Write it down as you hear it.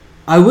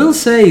I will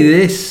say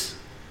this.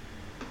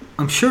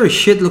 I'm sure as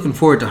shit looking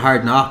forward to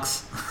Hard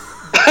Knocks.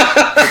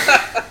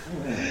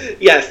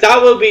 Yes, there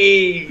will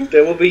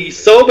be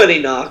so many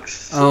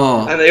knocks.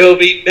 Oh. And they will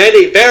be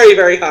many, very,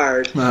 very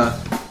hard.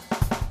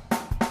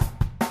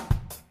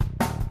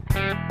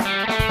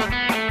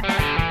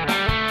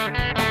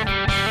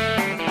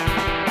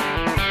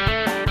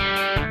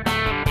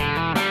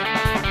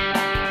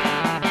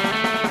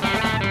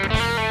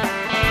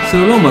 So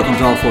hello and welcome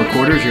to All Four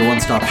Quarters, your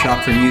one-stop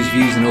shop for news,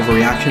 views and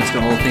overreactions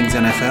to all things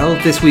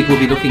NFL. This week we'll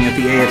be looking at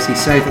the AFC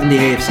South and the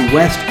AFC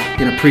West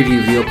in a preview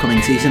of the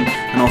upcoming season,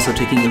 and also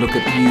taking a look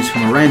at news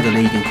from around the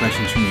league and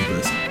questions from you, the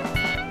listener.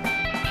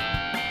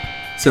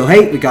 So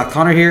hey, we got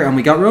Connor here and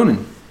we got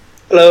Ronan.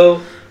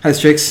 Hello. How's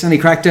tricks? Any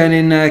crackdown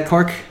in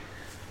Cork?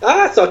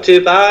 It's not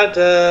too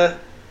bad.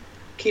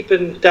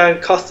 Keeping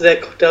down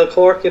Costa del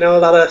Cork, a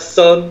lot of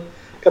sun.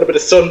 Got a bit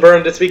of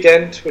sunburn this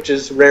weekend, which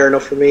is rare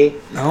enough for me.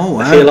 Oh wow!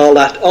 I feel all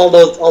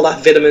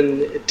that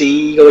vitamin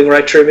D going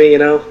right through me.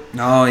 Oh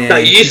yeah.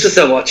 Not used to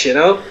so much,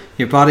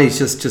 Your body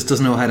just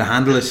doesn't know how to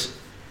handle it.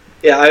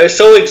 Yeah, I was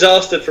so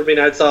exhausted from being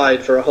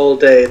outside for a whole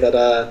day that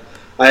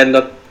I ended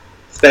up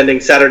spending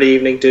Saturday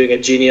evening doing a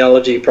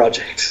genealogy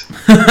project.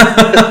 You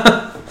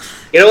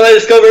know what I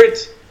discovered?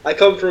 I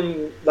come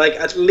from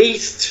at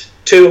least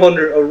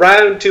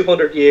around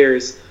 200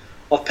 years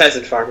of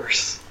peasant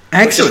farmers.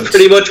 Excellent. Which is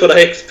pretty much what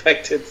I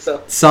expected.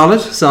 So solid.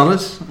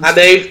 And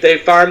they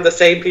farmed the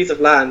same piece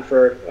of land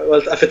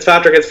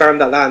Fitzpatrick has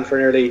farmed that land for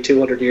nearly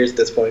 200 years at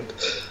this point.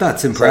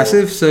 That's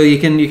impressive. So you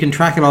can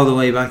track it all the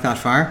way back that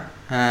far.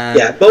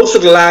 Yeah, most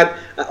of the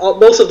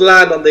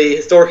land on the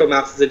historical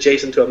maps is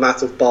adjacent to a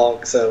massive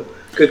bog. So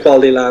good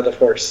quality land, of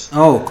course.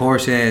 Oh, of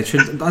course, yeah.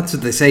 That's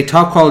what they say.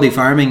 Top quality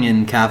farming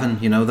in Cavan.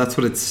 That's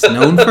what it's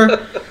known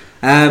for.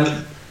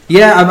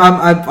 Yeah,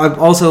 I've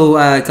also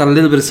got a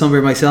little bit of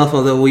sunburn myself,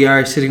 although we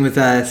are sitting with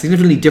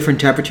significantly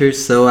different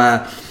temperatures.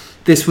 So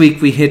this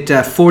week we hit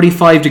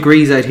 45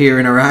 degrees out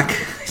here in Iraq,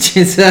 which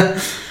is...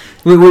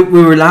 we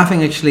were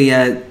laughing actually.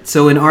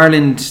 So in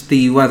Ireland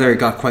the weather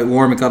got quite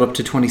warm. It got up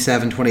to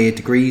 27, 28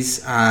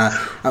 degrees.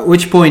 At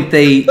which point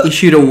they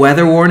issued a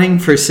weather warning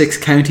for 6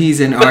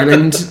 counties in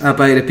Ireland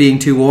about it being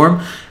too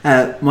warm.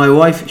 My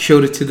wife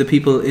showed it to the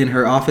people in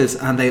her office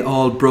and they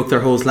all broke their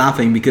hose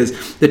laughing,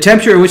 because the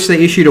temperature at which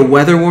they issued a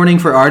weather warning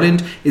for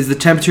Ireland is the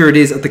temperature it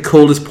is at the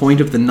coldest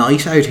point of the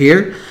night out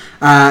here.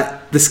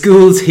 The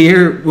schools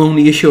here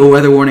only issue a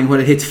weather warning when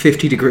it hits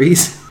 50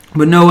 degrees.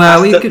 But no,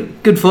 we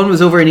had good fun.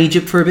 Was over in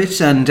Egypt for a bit,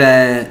 and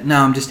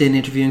now I'm just in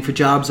interviewing for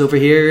jobs over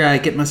here,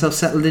 getting myself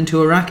settled into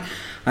Iraq.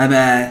 I'm,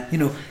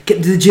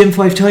 getting to the gym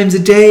 5 times a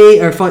day,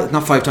 or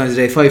not 5 times a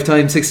day, 5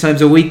 times, 6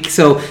 times a week.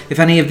 So if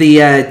any of the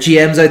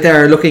GMs out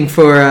there are looking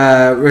for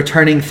a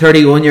returning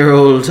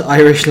 31-year-old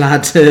Irish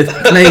lad to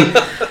play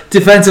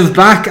defensive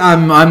back,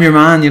 I'm your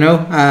man.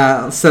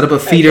 I'll set up a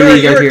feeder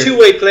league out here. You're a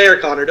two-way player,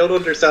 Connor. Don't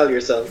undersell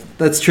yourself.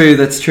 That's true.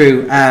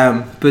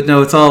 But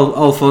no, it's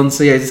all fun.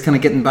 So yeah, just kind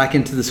of getting back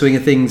into the swing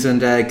of things, and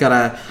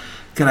got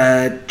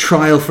a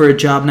trial for a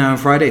job now on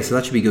Friday, so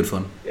that should be good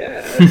fun.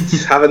 Yeah,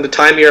 it's having the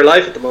time of your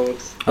life at the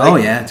moment. Oh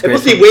yeah, it's great. It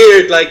must be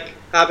weird,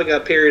 having a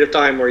period of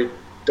time where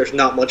there's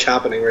not much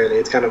happening really.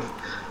 It's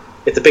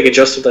a big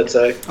adjustment, I'd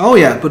say. Oh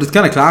yeah, but it's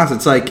kind of class.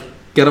 It's like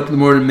get up in the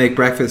morning, make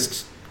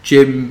breakfast,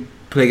 gym,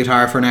 play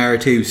guitar for an hour or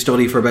two,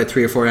 study for about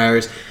 3 or 4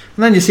 hours,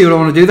 and then you see what I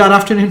want to do that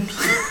afternoon.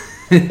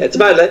 It's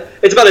about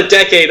a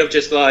decade of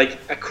just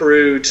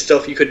accrued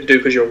stuff you couldn't do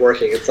because you're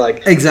working. It's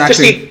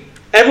exactly.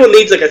 Everyone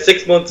needs a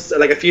 6 months,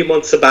 a few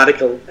months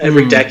sabbatical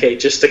every decade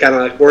just to kind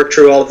of work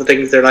through all of the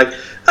things they're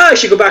I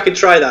should go back and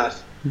try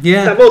that.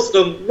 Yeah. And most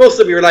of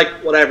them you're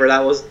whatever,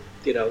 that was,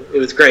 it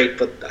was great,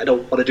 but I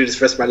don't want to do this for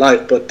the rest of my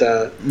life. But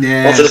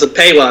also doesn't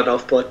pay well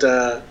enough. But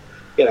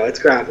it's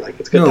grand.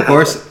 It's good. No, of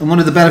course. And one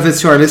of the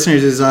benefits to our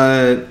listeners is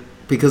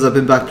because I've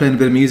been back playing a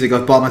bit of music,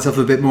 I've bought myself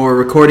a bit more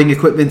recording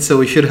equipment, so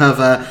we should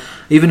have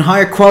even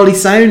higher quality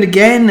sound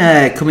again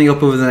coming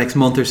up over the next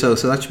month or so.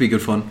 So that should be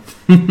good fun.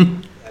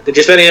 Did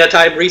you spend any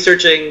time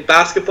researching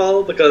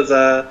basketball? Because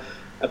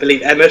I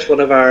believe Emmett, one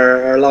of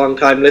our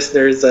long-time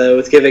listeners,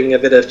 was giving a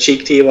bit of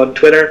cheek to you on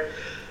Twitter.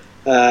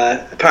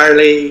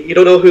 Apparently, you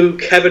don't know who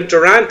Kevin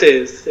Durant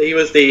is. He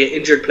was the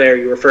injured player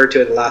you referred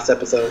to in the last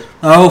episode.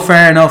 Oh,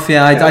 fair enough,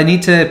 yeah. I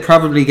need to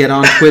probably get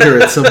on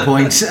Twitter at some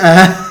point.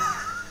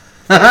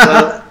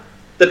 Well,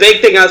 the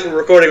big thing as we're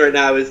recording right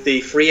now is the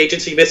free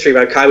agency mystery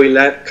about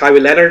Kawhi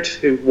Leonard,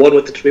 who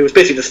was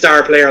basically the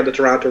star player on the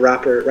Toronto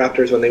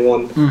Raptors when they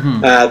won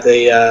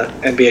the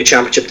NBA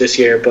championship this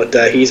year. But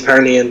he's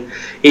apparently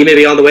he may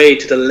be on the way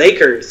to the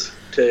Lakers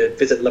to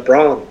visit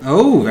LeBron.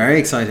 Oh, very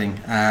exciting.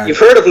 You've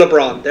heard of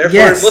LeBron, therefore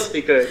yes. It must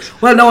be good.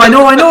 Well, no, I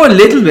know a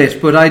little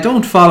bit, but I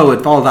don't follow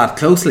it all that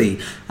closely.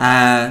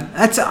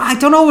 I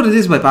don't know what it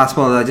is about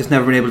basketball. I've just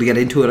never been able to get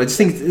into it. I just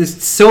think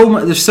there's so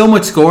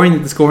much scoring that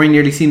the scoring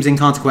nearly seems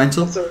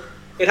inconsequential. So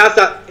it has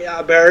that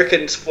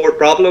American sport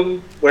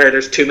problem where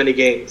there's too many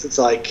games. It's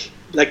like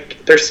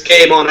there's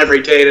game on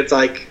every day, and it's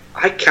I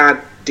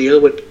can't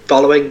deal with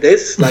following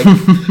this. Like,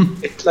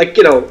 it's like,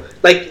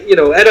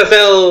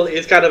 NFL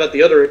is kind of at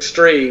the other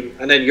extreme,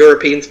 and then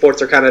European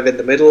sports are kind of in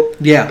the middle.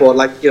 Yeah. But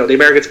like, the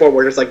American sport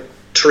where there's like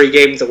 3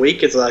 games a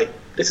week, it's like,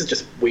 this is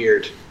just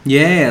weird.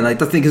 Yeah, like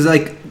that thing, because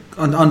like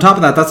on top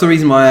of that, that's the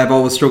reason why I've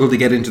always struggled to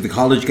get into the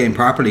college game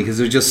properly, because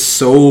there's just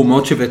so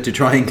much of it to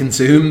try and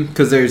consume,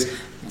 because there's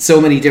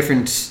so many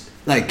different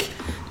like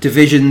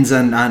divisions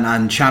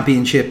and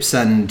championships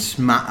and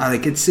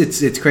like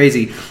it's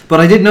crazy. But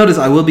I did notice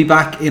I will be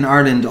back in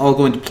Ireland, all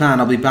going to plan.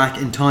 I'll be back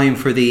in time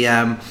for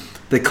the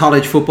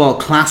college football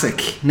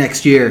classic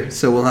next year,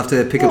 so we'll have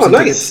to pick up some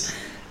tickets.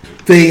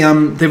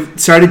 They've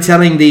started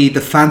selling the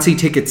fancy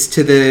tickets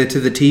to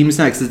the teams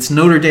now, because it's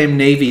Notre Dame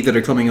Navy that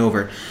are coming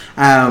over.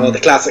 The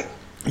classic.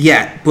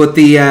 Yeah, but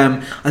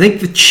I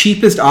think the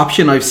cheapest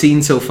option I've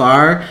seen so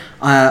far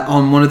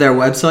on one of their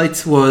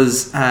websites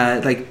was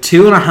like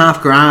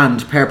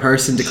 $2,500 per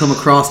person to come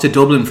across to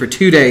Dublin for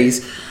 2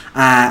 days,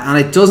 and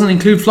it doesn't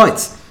include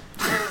flights.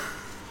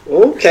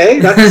 Okay,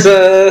 that's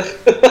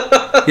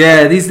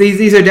yeah.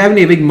 These are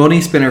definitely a big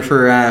money spinner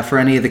for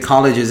any of the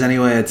colleges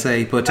anyway, I'd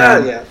say. But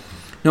yeah.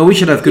 No, we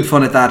should have good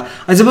fun at that.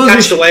 I suppose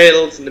catch the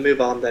whales and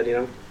move on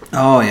then,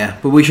 Oh yeah,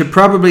 but we should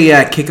probably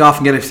kick off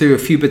and get through a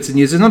few bits of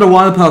news. There's not a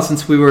while, pal,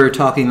 since we were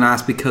talking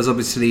last, because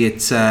obviously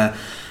it's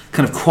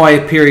kind of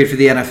quiet period for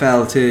the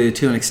NFL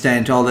to an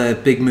extent. All the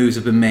big moves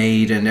have been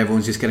made and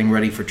everyone's just getting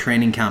ready for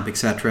training camp,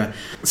 etc.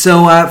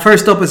 So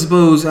first up, I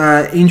suppose,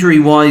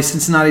 injury-wise,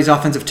 Cincinnati's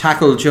offensive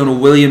tackle Jonah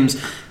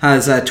Williams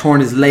has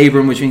torn his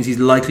labrum, which means he's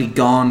likely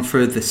gone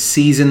for the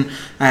season.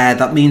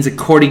 That means that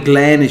Cordy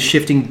Glenn is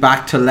shifting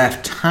back to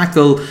left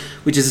tackle,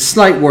 which is a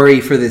slight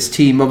worry for this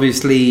team.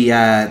 Obviously,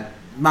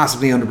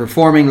 massively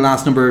underperforming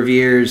last number of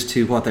years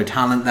to what their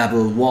talent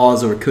level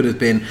was or could have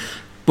been.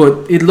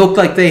 But it looked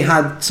like they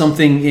had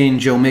something in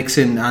Joe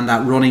Mixon and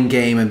that running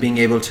game and being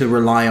able to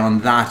rely on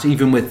that,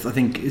 even with, I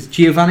think,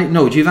 Giovanni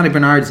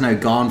Bernard's now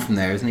gone from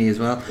there, isn't he, as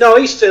well? No,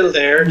 he's still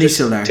there. He's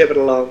still there. Tip it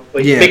along.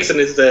 But yeah.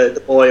 Mixon is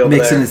the boy over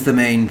Mixon there. is the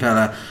main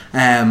fella.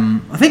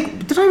 I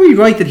think, did I read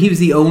right that he was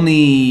the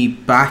only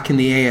back in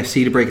the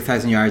AFC to break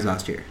 1,000 yards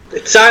last year?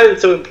 It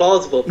sounds so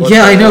implausible. But,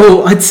 yeah, I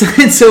know. It's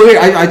so weird.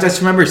 I just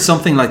remember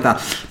something like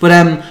that.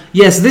 But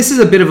yes, this is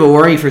a bit of a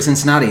worry for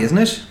Cincinnati, isn't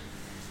it?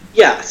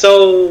 Yeah,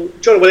 so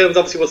Jonah Williams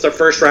obviously was their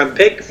first round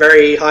pick,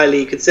 very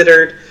highly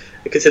considered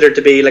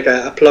to be like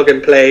a plug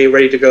and play,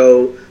 ready to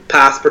go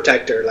pass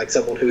protector, like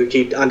someone who would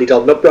keep Andy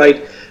Dalton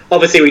upright.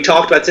 Obviously, we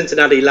talked about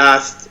Cincinnati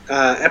last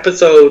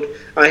episode.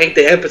 I think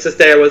the emphasis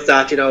there was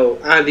that,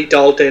 Andy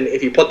Dalton,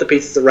 if you put the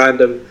pieces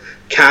around him,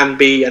 can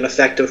be an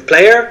effective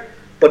player.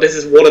 But this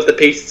is one of the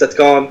pieces that's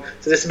gone.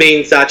 So this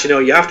means that,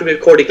 you have to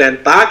move Cordy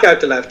Glenn back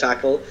out to left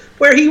tackle,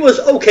 where he was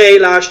okay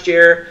last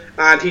year,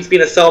 and he's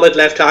been a solid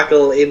left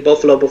tackle in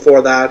Buffalo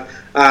before that.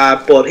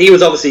 But he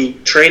was obviously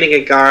training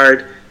at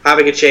guard,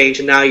 having a change,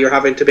 and now you're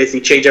having to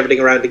basically change everything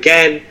around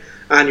again,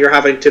 and you're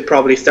having to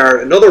probably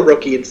start another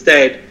rookie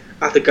instead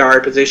at the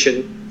guard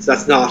position. So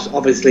that's not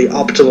obviously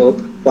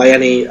optimal by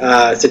any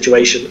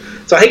situation.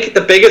 So I think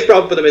the biggest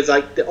problem for them is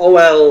like the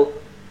OL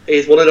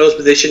is one of those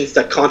positions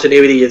that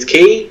continuity is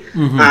key,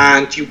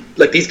 and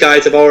these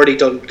guys have already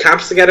done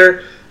camps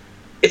together.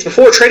 It's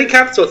before training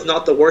camp, so it's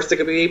not the worst it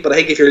could be, but I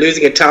think if you're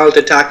losing a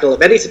talented tackle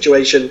of any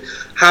situation,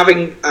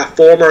 having a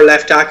former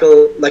left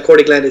tackle like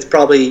Cordy Glenn is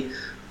probably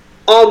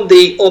on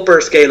the upper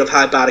scale of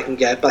how bad it can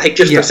get. But I think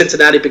just for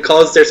Cincinnati,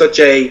 because they're such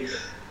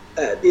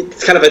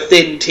it's kind of a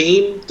thin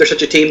team, they're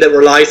such a team that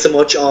relies so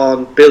much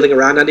on building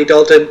around Andy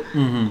Dalton,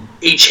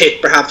 each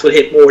hit perhaps would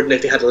hit more than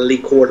if they had an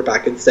elite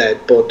quarterback instead.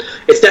 But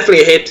it's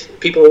definitely a hit.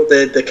 People,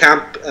 the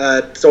camp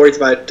stories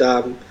about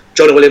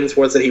Jonah Williams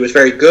was that he was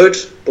very good,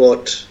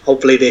 but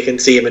hopefully they can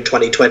see him in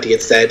 2020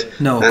 instead.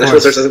 No, and I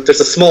suppose there's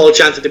a small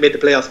chance that they made the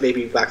playoffs,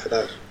 maybe back for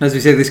that. As we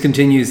say, this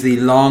continues the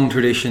long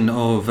tradition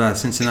of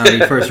Cincinnati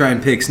first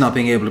round picks not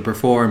being able to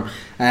perform.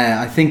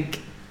 I think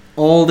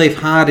all they've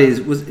had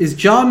is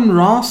John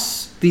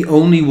Ross the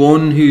only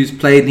one who's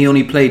played, and he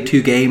only played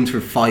 2 games for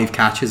 5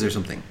 catches or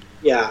something.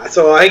 Yeah,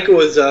 so I think it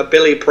was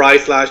Billy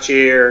Price last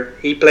year.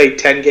 He played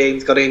 10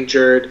 games, got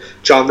injured.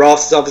 John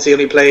Ross has obviously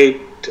only played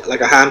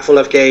like a handful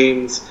of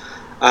games.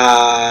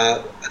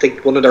 I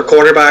think one of their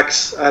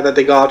cornerbacks that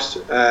they got,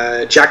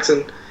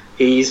 Jackson,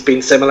 he's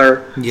been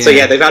similar. Yeah. So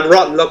yeah, they've had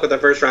rotten luck with their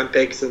first round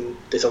picks, and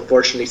this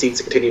unfortunately seems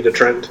to continue the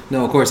trend.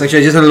 No, of course. Actually,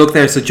 I just had a look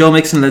there. So Joe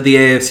Mixon led the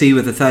AFC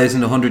with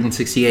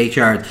 1,168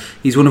 yards.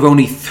 He's one of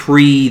only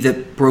 3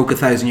 that broke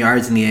 1,000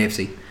 yards in the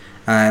AFC.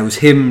 It was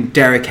him,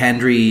 Derek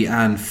Henry,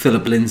 and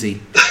Philip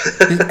Lindsay.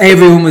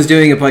 Everyone was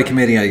doing it by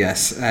committee, I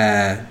guess.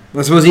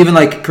 I suppose even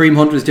like Kareem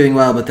Hunt was doing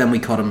well, but then we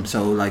cut him.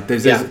 So like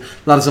there's a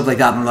lot of stuff like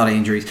that and a lot of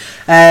injuries.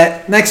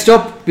 Next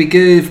up,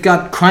 we've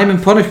got crime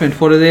and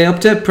punishment. What are they up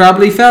to?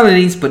 Probably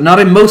felonies, but not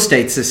in most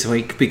states this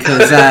week,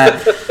 because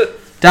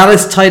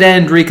Dallas tight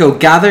end Rico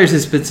Gathers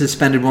has been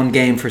suspended 1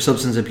 game for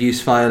substance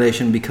abuse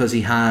violation because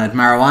he had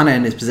marijuana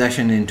in his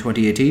possession in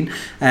 2018.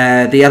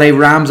 The LA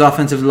Rams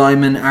offensive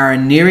lineman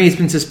Aaron Neary has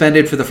been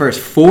suspended for the first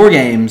 4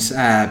 games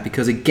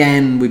because,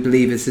 again, we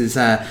believe this is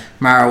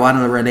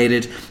marijuana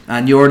related.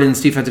 And New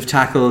Orleans defensive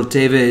tackle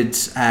David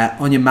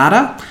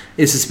Onyemata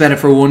is suspended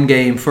for 1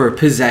 game for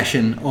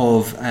possession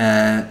of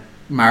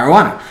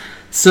marijuana.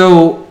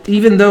 So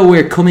even though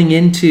we're coming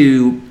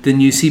into the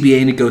new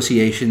CBA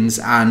negotiations,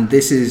 and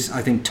this is,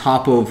 I think,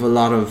 top of a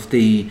lot of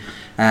the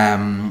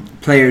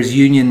players'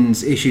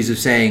 unions' issues of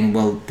saying,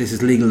 well, this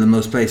is legal in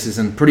most places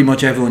and pretty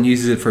much everyone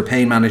uses it for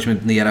pain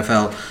management in the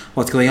NFL,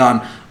 what's going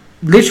on?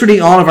 Literally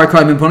all of our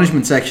crime and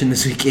punishment section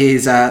this week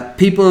is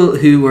people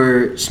who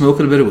were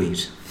smoking a bit of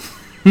weed.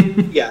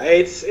 Yeah,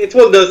 it's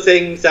one of those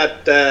things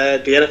that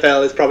the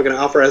NFL is probably going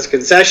to offer as a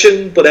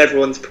concession, but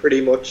everyone's pretty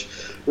much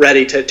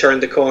ready to turn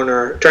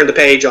the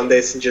page on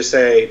this and just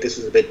say this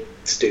is a bit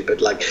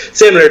stupid. Like,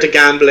 similar to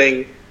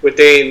gambling,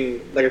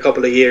 within like a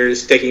couple of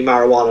years, taking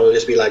marijuana will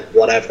just be like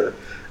whatever,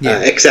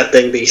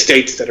 accepting the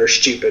states that are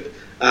stupid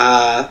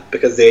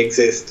because they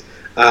exist.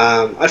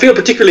 I feel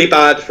particularly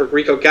bad for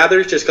Rico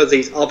Gathers just because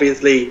he's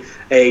obviously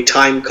a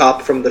time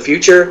cop from the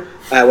future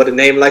with a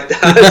name like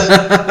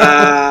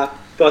that.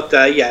 But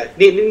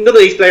none of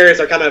these players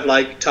are kind of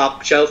like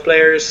top shelf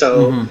players,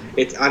 so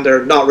and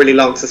they're not really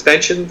long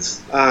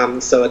suspensions,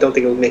 so I don't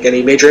think it will make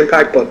any major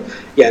impact. But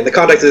yeah, in the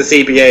context of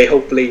the CBA,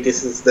 hopefully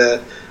this is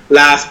the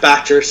last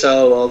batch or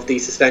so of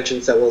these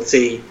suspensions that we'll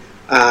see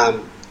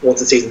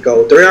once the season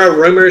goes. There are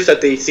rumours that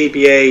the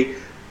CBA,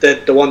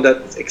 that the one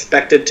that's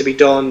expected to be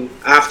done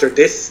after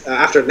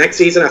next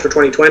season, after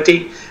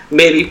 2020,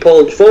 may be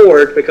pulled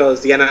forward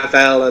because the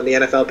NFL and the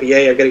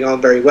NFLPA are getting on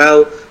very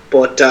well,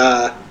 but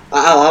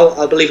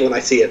I'll believe it when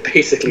I see it,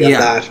 basically, on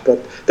that. But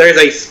there is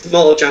a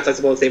small chance, I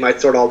suppose, they might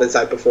sort all this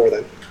out before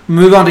then.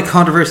 Move on to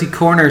Controversy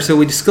Corner. So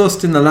we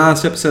discussed in the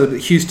last episode that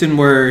Houston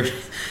were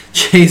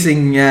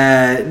chasing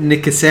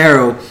Nick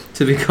Caserio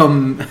to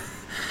become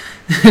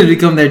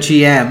their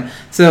GM.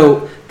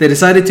 So they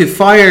decided to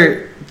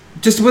fire.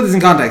 Just to put this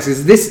in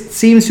context, this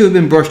seems to have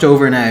been brushed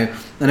over now,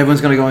 and everyone's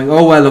going to go,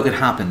 oh well, look, it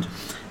happened.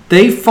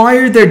 They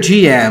fired their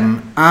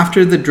GM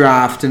after the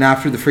draft and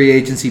after the free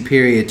agency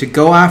period to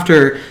go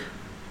after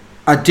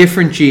a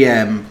different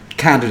GM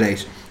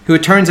candidate who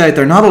it turns out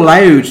they're not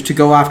allowed to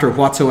go after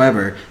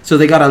whatsoever. So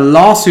they got a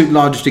lawsuit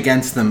lodged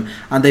against them,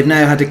 and they've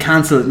now had to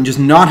cancel it and just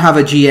not have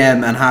a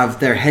GM and have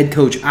their head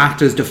coach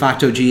act as de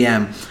facto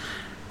GM.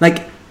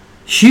 Like,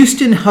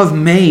 Houston have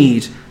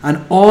made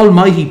an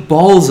almighty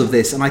balls of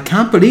this, and I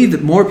can't believe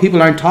that more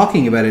people aren't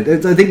talking about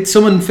it. I think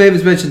someone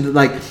famous mentioned that,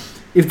 like,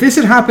 if this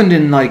had happened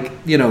in, like,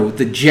 you know,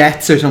 the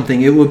Jets or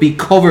something, it would be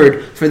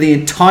covered for the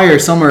entire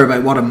summer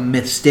about what a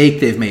mistake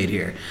they've made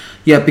here.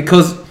 Yeah,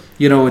 because,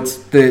 you know, it's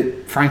the,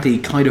 frankly,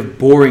 kind of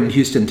boring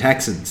Houston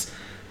Texans.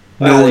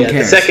 No one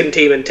cares. The second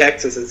team in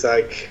Texas is,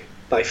 like,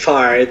 by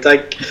far, it's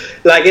like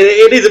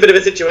it is a bit of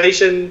a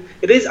situation.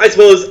 It is, I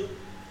suppose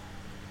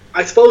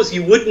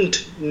you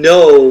wouldn't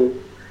know.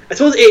 I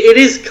suppose it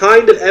is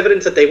kind of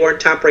evidence that they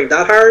weren't tampering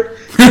that hard.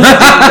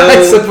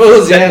 I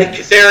suppose, yeah. Nick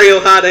Caserio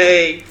had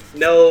a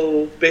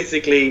no-go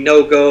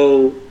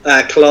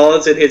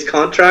clause in his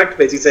contract,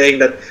 basically saying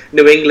that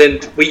New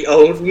England, we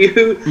own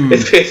you.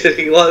 It's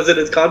basically what was in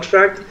his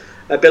contract.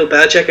 Bill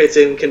Belichick, I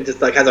assume, can just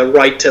like has a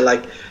right to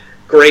like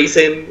graze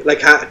him,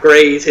 like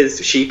graze his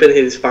sheep in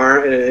his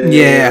farm, on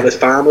his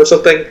farm or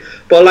something.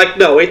 But like,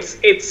 no, it's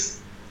a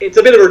bit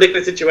of a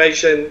ridiculous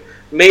situation.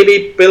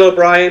 Maybe Bill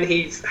O'Brien,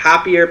 he's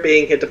happier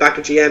being de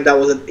facto GM. That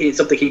was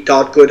something he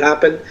thought could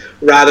happen,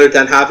 rather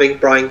than having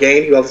Brian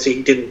Gaine, who obviously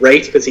he didn't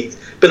rate because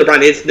Bill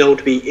O'Brien is known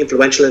to be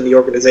influential in the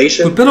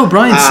organization. But Bill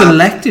O'Brien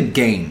selected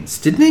Gaines,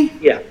 didn't he?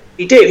 Yeah,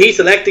 he did. He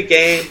selected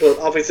Gaine, but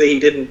obviously he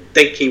didn't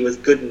think he was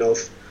good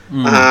enough.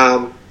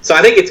 So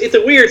I think it's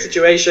a weird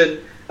situation.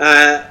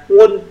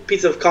 One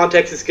piece of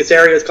context is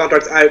Caserio's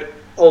contract's out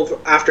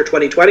after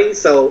 2020,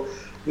 so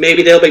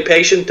maybe they'll be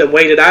patient and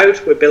wait it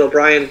out with Bill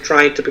O'Brien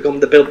trying to become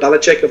the Bill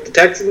Belichick of the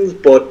Texans.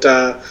 But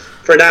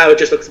for now, it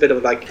just looks a bit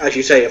of, like, as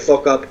you say, a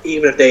fuck up,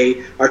 even if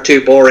they are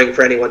too boring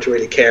for anyone to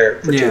really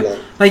care for too long.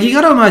 Like, you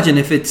got to imagine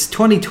if it's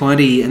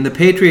 2020 and the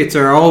Patriots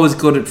are always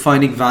good at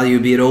finding value,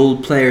 be it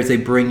old players they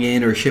bring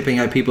in or shipping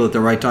out people at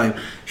the right time.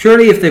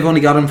 Surely if they've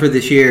only got them for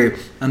this year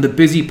and the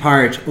busy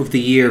part of the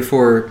year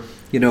for,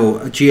 you know,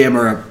 a GM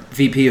or a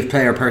VP of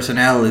player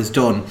personnel is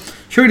done,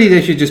 surely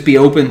they should just be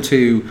open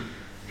to,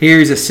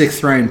 here's a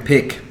 6th round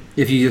pick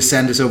if you just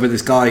send us over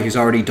this guy who's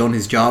already done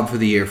his job for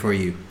the year for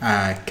you.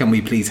 Can we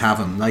please have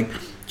him? Like,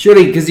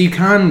 surely, because you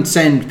can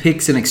send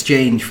picks in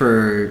exchange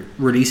for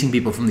releasing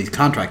people from these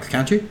contracts,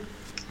 can't you?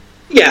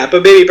 Yeah,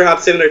 but maybe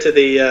perhaps similar to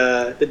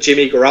the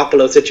Jimmy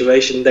Garoppolo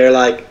situation. They're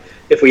like,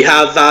 if we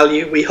have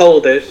value, we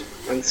hold it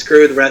and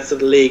screw the rest of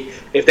the league.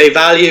 If they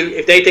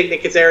think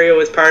Nick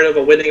Caserio is part of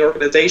a winning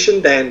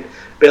organization, then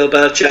Bill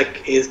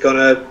Belichick is going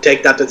to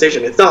take that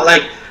decision. It's not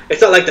like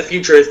the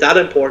future is that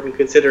important,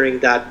 considering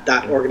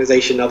that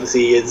organization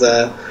obviously is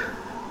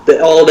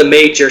all the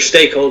major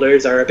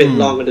stakeholders are a bit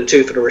long in the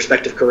tooth for their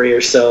respective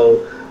careers.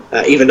 So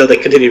even though they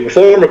continue to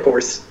perform, of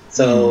course.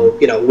 So,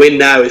 win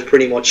now is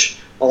pretty much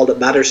all that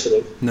matters to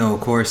them. No,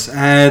 of course. The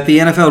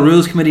NFL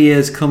Rules Committee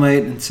has come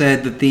out and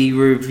said that the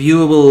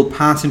reviewable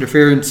pass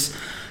interference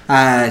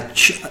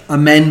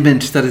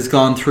amendment that has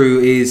gone through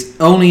is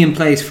only in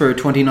place for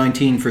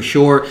 2019 for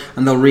sure,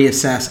 and they'll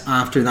reassess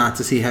after that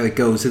to see how it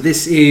goes. So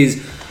this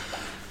is,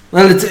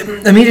 well,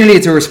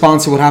 it's a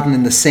response to what happened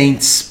in the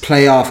Saints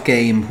playoff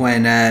game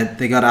when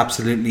they got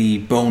absolutely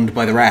boned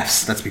by the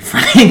refs, let's be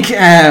frank,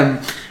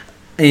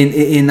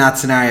 in that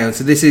scenario.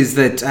 So this is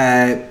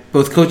that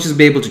both coaches will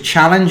be able to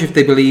challenge if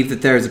they believe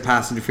that there is a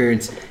pass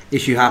interference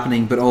issue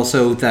happening, but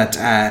also that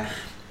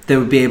there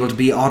would be able to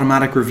be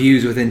automatic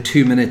reviews within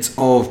 2 minutes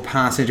of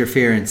pass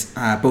interference,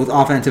 both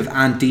offensive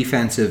and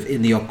defensive,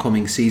 in the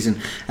upcoming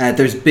season.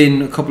 There's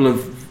been a couple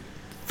of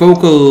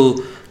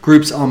vocal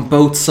groups on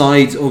both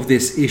sides of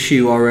this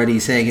issue already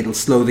saying it'll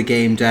slow the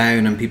game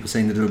down, and people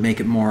saying that it'll make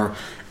it more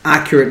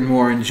accurate and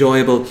more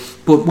enjoyable.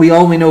 But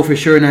all we know for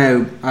sure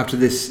now after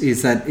this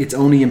is that it's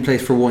only in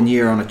place for 1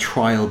 year on a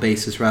trial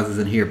basis rather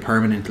than here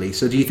permanently.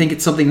 So do you think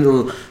it's something that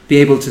will be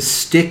able to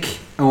stick,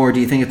 or do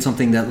you think it's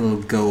something that will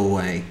go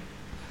away?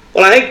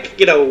 Well, I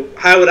think,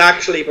 how it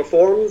actually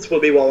performs will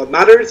be what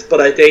matters,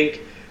 but I think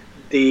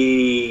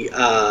the,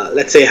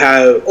 let's say,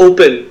 how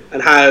open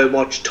and how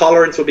much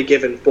tolerance will be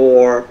given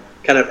for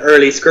kind of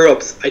early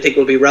screw-ups, I think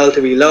will be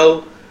relatively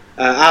low.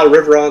 Al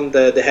Riveron,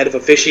 the head of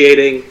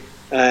officiating,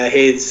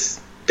 his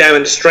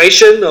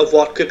demonstration of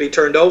what could be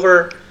turned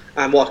over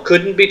and what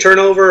couldn't be turned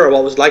over, or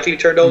what was likely to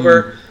be turned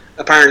over,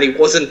 apparently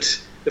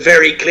wasn't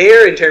very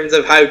clear in terms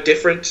of how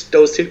different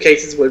those two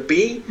cases would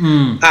be.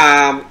 And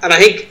I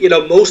think,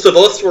 most of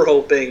us were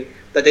hoping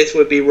that this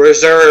would be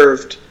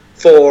reserved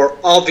for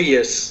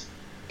obvious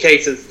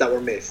cases that were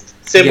missed,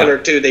 similar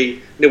to the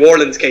New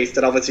Orleans case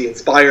that obviously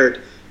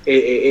inspired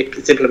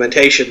its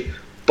implementation.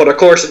 But of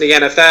course in the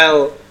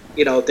NFL,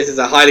 this is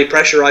a highly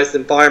pressurized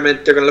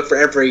environment. They're going to look for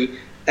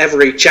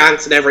every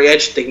chance and every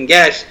edge they can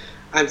get,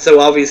 and so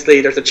obviously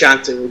there's a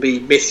chance it will be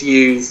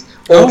misused,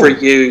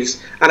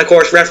 overused, and of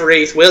course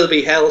referees will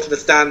be held to the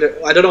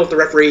standard. I don't know if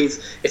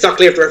it's not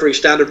clear if the referee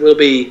standard will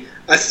be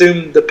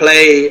assume the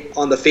play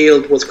on the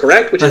field was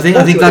correct, which I think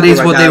that is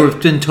what they were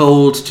been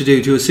told to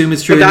do, to assume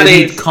it's true. That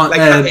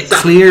is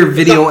clear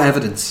video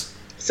evidence.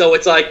 So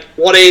it's like,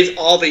 what is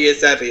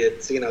obvious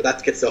evidence?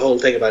 That gets the whole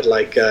thing about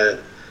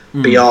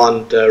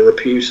beyond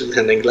repute and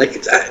things.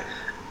 It's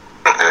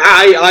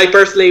I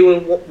personally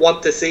will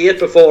want to see it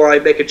before I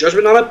make a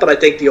judgment on it, but I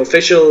think the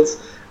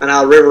officials and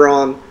Al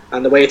Riveron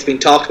and the way it's being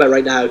talked about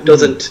right now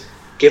doesn't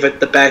give it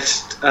the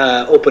best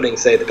opening,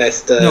 the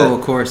best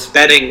of course,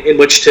 bedding in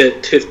which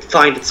to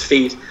find its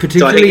feet.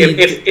 Particularly,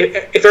 so I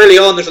think if early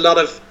on there's a lot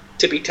of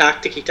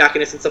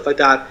ticky-tackiness and stuff like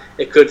that,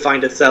 it could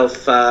find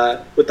itself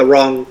with the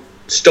wrong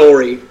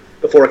story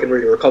before it can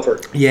really recover.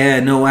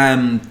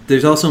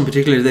 There's also in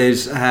particular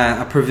there's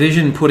a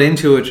provision put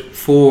into it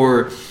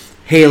for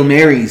Hail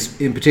Marys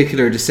in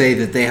particular to say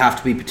that they have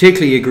to be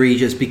particularly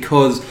egregious,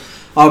 because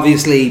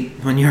obviously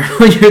when you're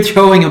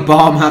throwing a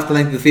bomb half the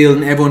length of the field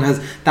and everyone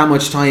has that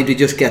much time to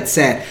just get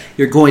set,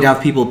 you're going to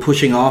have people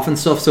pushing off and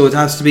stuff. So it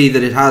has to be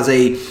that it has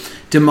a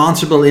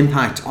demonstrable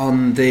impact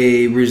on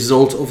the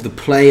result of the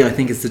play, I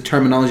think is the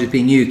terminology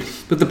being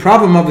used. But the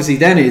problem obviously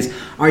then is,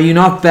 are you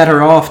not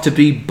better off to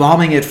be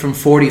bombing it from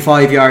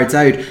 45 yards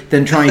out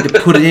than trying to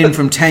put it in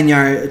from 10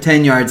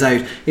 yards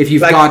out if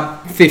you've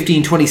got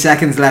 15-20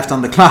 seconds left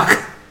on the clock?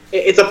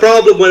 It's a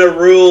problem when a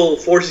rule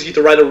forces you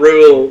to write a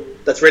rule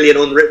that's really an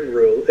unwritten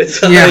rule.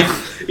 It's like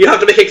you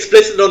have to make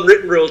explicit an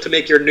unwritten rule to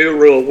make your new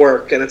rule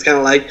work, and it's kind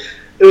of like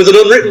it was an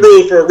unwritten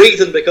rule for a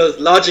reason, because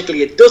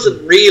logically it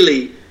doesn't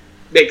really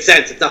make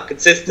sense. It's not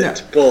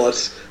consistent,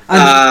 but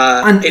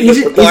it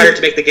was required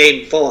to make the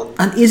game fun.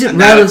 And is it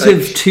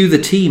relative to the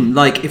team?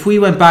 Like, if we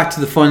went back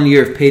to the final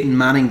year of Peyton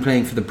Manning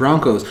playing for the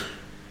Broncos,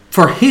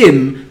 for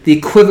him, the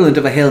equivalent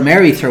of a Hail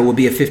Mary throw would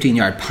be a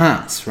 15-yard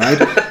pass, right?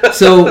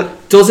 So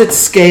does it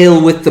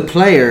scale with the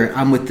player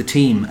and with the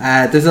team?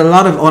 There's a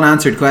lot of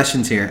unanswered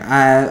questions here.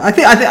 I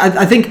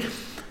think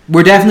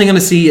we're definitely going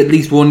to see at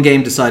least one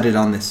game decided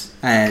on this.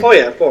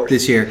 Of course.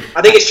 This year.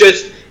 I think it's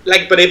just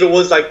but if it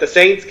was like the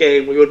Saints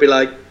game, we would be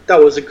like, that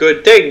was a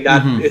good thing.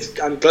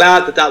 I'm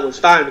glad that was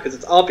found because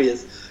it's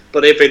obvious.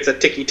 But if it's a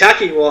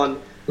ticky-tacky one,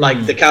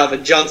 like the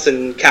Calvin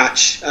Johnson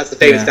catch, as the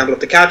famous example of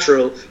the catch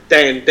rule,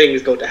 then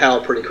things go to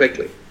hell pretty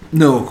quickly.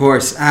 No, of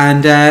course.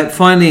 And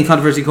finally, in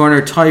Controversy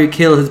Corner, Tyreek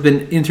Hill has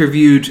been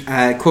interviewed,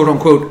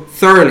 quote-unquote,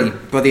 thoroughly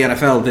by the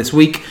NFL this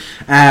week.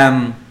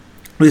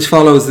 This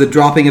follows the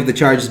dropping of the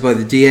charges by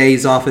the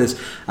DA's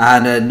office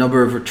and a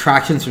number of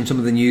retractions from some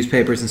of the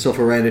newspapers and stuff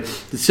around it.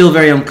 It's still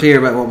very unclear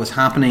about what was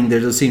happening.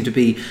 There does seem to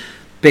be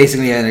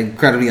basically an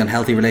incredibly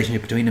unhealthy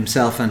relationship between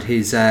himself and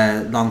his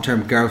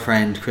long-term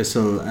girlfriend,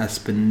 Crystal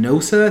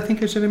Espinosa, I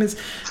think her name is.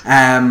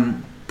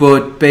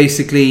 But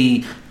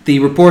basically, the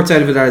reports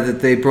out of it are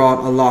that they brought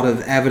a lot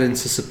of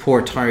evidence to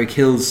support Tyreek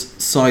Hill's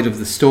side of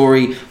the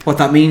story. What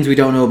that means, we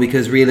don't know,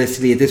 because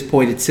realistically at this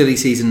point it's silly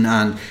season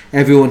and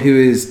everyone who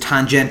is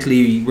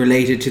tangentially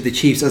related to the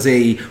Chiefs as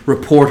a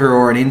reporter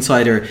or an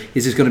insider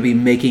is just going to be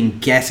making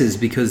guesses,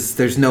 because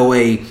there's no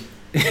way,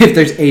 if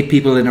there's 8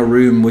 people in a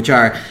room, which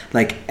are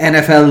like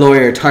NFL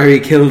lawyer,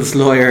 Tyreek Hill's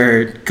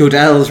lawyer,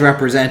 Goodell's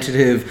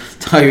representative,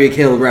 Tyreek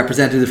Hill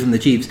representative from the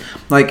Chiefs,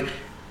 like,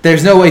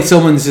 there's no way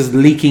someone's just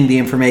leaking the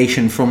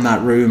information from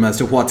that room as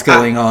to what's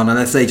going on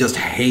unless they just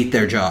hate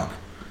their job.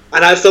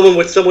 And as someone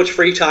with so much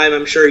free time,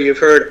 I'm sure you've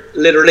heard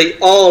literally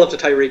all of the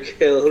Tyreek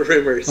Hill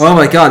rumours. Oh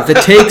my god, the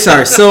takes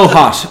are so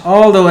hot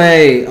all the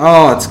way.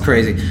 Oh, it's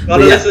crazy. Well,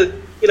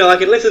 listen, I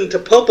can listen to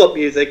pump-up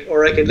music,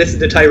 or I can listen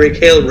to Tyreek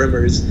Hill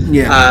rumours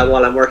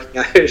while I'm working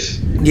out.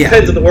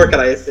 Depends on the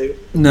workout, I assume.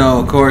 No,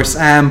 of course.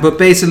 But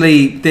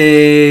basically,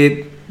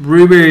 the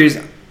rumours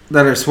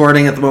that are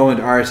swirling at the moment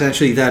are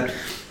essentially that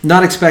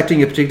not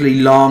expecting a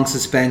particularly long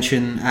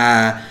suspension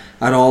at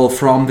all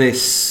from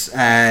this.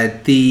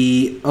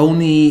 The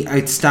only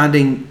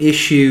outstanding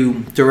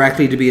issue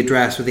directly to be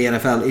addressed with the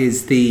NFL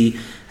is the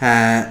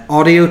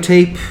audio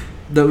tape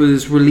that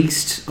was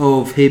released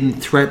of him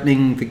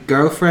threatening the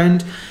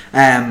girlfriend.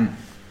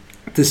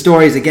 The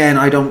stories, again,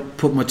 I don't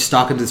put much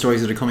stock into the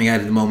stories that are coming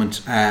out at the moment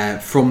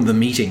from the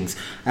meetings,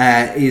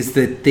 is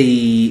that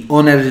the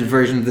unedited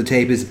version of the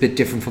tape is a bit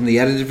different from the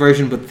edited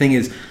version, but the thing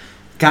is,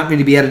 can't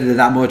really be edited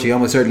that much. He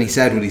almost certainly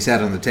said what he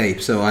said on the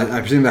tape, so I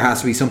presume there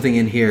has to be something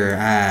in here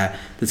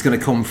that's going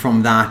to come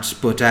from that,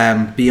 but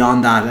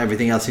beyond that,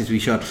 everything else seems to be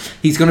shut.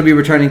 He's going to be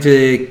returning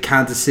to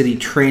Kansas City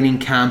training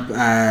camp,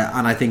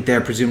 and I think they're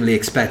presumably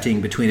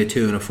expecting between a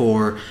 2 and a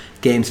 4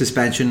 game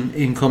suspension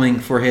incoming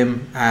for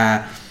him.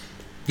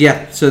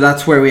 So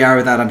that's where we are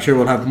with that. I'm sure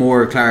we'll have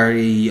more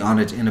clarity on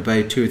it in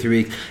about 2 or 3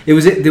 weeks.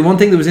 The one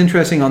thing that was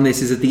interesting on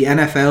this is that the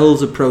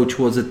NFL's approach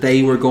was that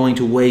they were going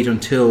to wait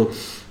until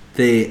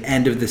the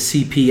end of the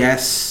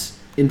CPS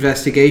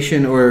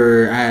investigation,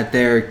 or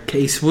their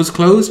case was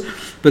closed,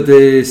 but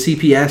the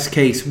CPS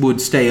case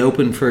would stay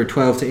open for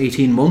 12 to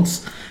 18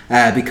 months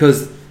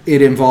because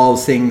it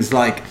involves things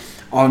like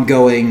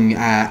ongoing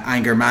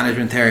anger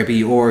management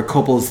therapy or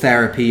couples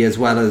therapy, as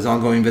well as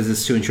ongoing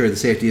visits to ensure the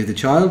safety of the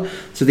child.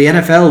 So the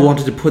NFL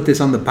wanted to put this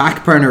on the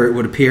back burner, it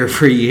would appear,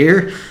 for a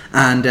year,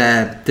 and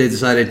they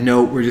decided,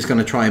 no, we're just going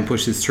to try and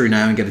push this through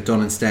now and get it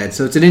done instead.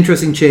 So it's an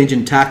interesting change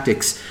in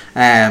tactics,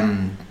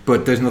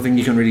 but there's nothing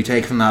you can really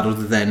take from that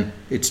other than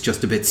it's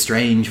just a bit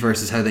strange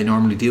versus how they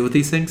normally deal with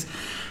these things.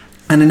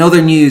 And in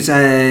other news,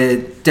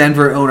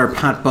 Denver owner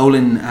Pat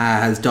Bowlen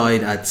has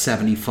died at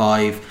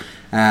 75.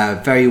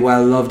 Very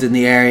well loved in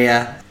the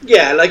area.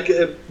 Yeah,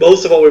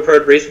 most of what we've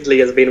heard recently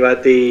has been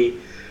about the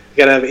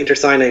kind of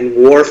inter-signing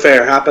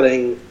warfare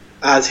happening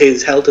as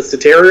his health has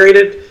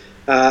deteriorated,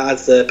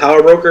 as the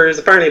power brokers.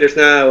 Apparently there's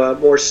now a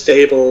more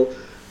stable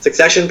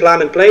succession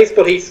plan in place,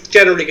 but he's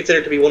generally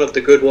considered to be one of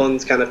the good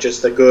ones, kind of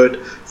just a good,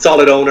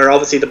 solid owner.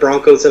 Obviously the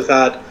Broncos have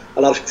had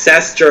a lot of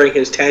success during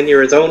his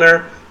tenure as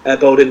owner,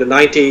 both in the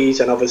 90s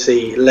and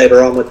obviously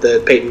later on with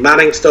the Peyton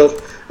Manning stuff.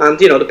 And,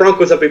 the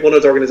Broncos have been one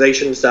of those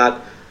organizations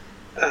that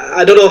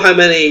I don't know how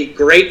many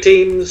great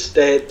teams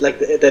that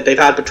they've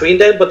had between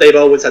them, but they've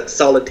always had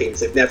solid teams.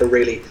 They've never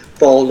really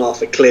fallen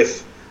off a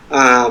cliff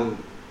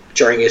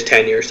during his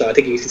tenure. So I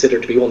think he's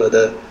considered to be one of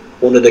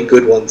the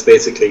good ones,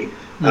 basically.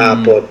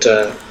 With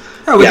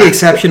the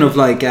exception of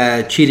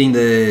cheating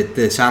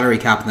the salary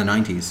cap in the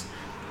 90s.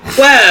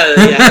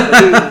 Well,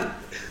 yeah.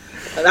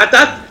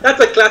 That's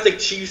a classic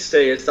Chiefs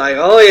thing. It's like,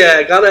 oh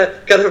yeah, gotta.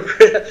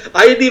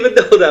 I didn't even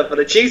know that, but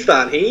a Chiefs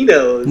fan, he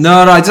knows.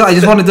 No, I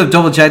just wanted to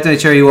double check to make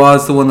sure he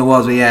was the one that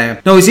was. But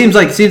yeah, no, he seems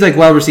like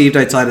well received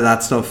outside of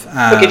that stuff.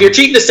 Look, if you're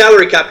cheating the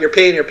salary cap, you're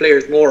paying your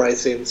players more, I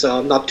assume. So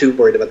I'm not too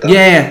worried about that.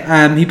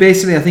 Yeah, he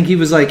basically, I think he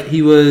was he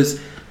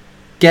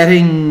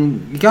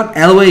got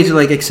Elway to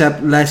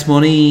accept less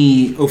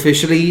money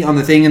officially on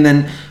the thing, and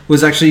then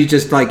was actually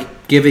just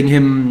giving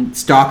him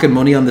stock and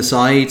money on the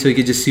side so he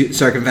could just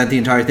circumvent the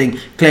entire thing,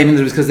 claiming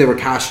that it was because they were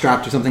cash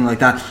strapped or something like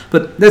that.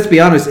 But let's be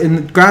honest, in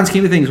the grand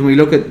scheme of things, when we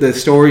look at the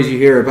stories you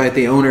hear about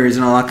the owners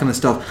and all that kind of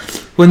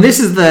stuff, when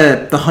this is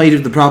the height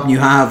of the problem you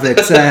have,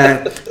 it's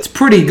it's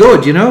pretty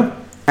good,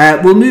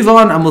 We'll move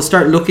on and we'll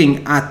start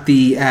looking at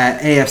the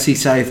AFC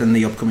South and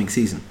the upcoming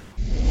season.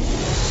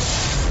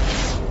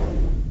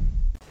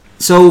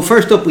 So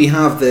first up we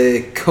have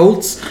the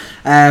Colts.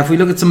 If we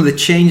look at some of the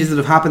changes that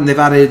have happened, they've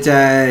added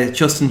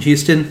Justin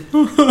Houston,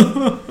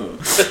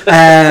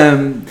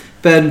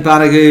 Ben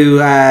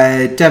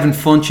Badagu, Devin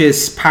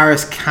Funchess,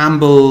 Paris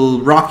Campbell,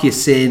 Rock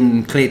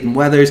Ya-Sin, Clayton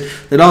Weathers.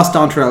 They lost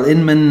Dontrell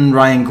Inman,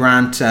 Ryan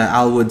Grant,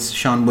 Al Woods,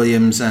 Sean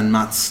Williams and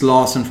Matt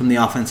Slauson from the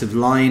offensive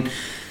line.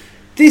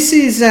 This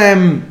is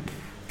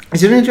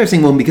it's an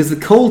interesting one because the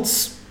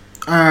Colts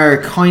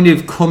are kind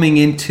of coming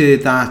into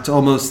that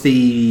almost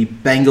the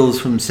Bengals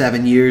from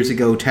 7 years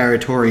ago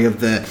territory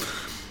of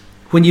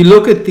when you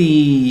look at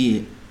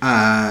the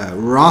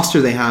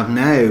roster they have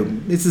now,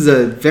 this is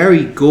a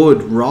very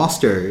good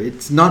roster.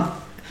 It's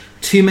not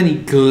too many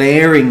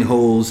glaring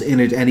holes in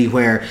it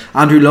anywhere.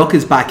 Andrew Luck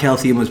is back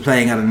healthy and was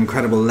playing at an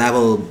incredible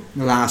level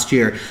last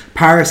year.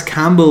 Paris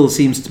Campbell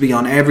seems to be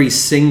on every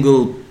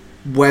single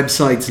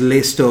website's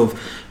list of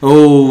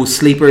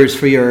sleepers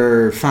for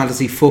your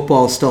fantasy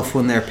football stuff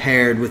when they're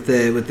paired with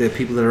the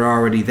people that are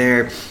already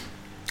there.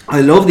 I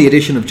love the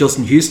addition of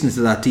Justin Houston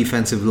to that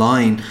defensive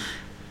line.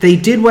 They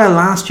did well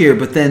last year,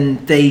 but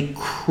then they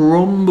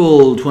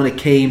crumbled when it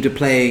came to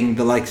playing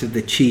the likes of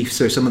the Chiefs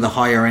or some of the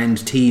higher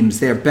end teams.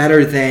 They're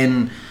better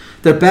than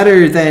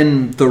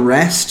the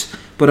rest,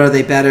 but are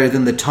they better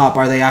than the top?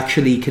 Are they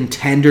actually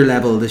contender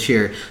level this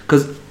year?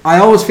 Because I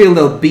always feel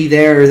they'll be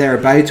there or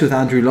thereabouts with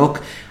Andrew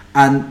Luck,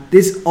 and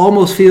this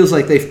almost feels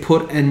like they've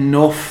put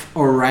enough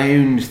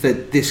around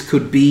that this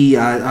could be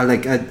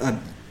a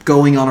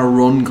going on a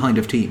run kind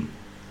of team.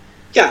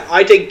 Yeah,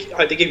 I think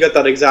you've got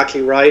that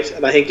exactly right,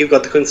 and I think you've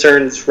got the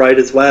concerns right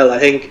as well. I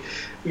think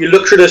you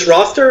look through this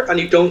roster and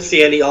you don't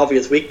see any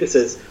obvious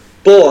weaknesses,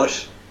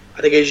 but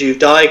I think as you've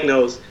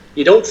diagnosed,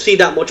 you don't see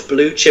that much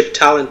blue chip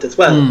talent as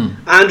well.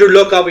 Andrew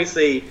Luck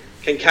obviously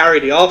can carry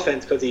the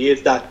offense because he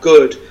is that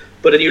good,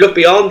 but then you look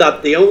beyond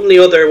that, the only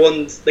other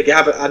ones that you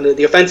have, and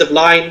the offensive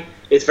line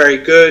is very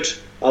good.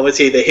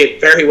 Obviously, they hit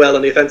very well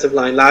on the offensive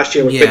line last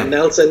year with Quentin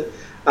Nelson,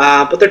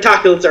 but their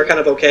tackles are kind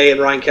of okay,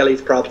 and Ryan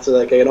Kelly's props to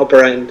like an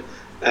upper end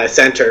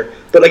centre.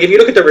 But like if you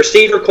look at the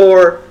receiver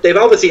core, they've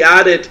obviously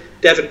added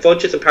Devin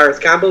Funchess and Paris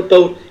Campbell,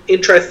 both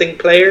interesting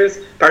players.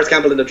 Paris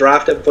Campbell in the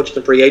draft, Devin Funchess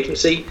in free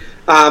agency,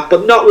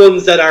 but not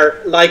ones that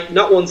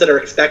are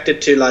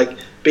expected to like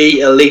be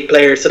elite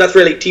players. So that's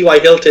really T.Y.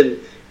 Hilton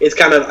is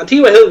kind of, and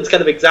T.Y. Hilton's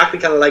kind of exactly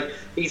kind of like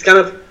he's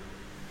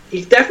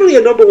definitely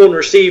a number one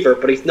receiver,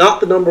 but he's not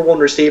the number one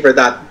receiver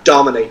that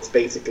dominates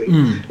basically.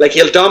 Like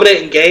he'll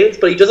dominate in games,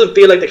 but he doesn't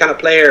feel like the kind of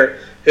player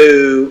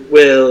who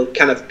will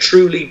kind of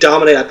truly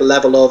dominate at the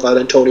level of an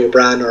Antonio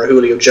Brown or a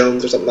Julio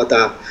Jones or something like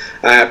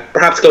that.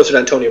 Perhaps closer to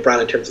Antonio Brown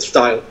in terms of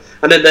style.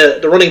 And then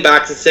the running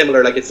backs is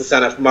similar, like it's the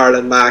son of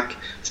Marlon Mack,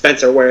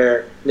 Spencer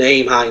Ware,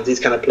 Naeem Hines, these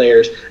kind of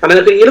players. And then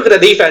if you look at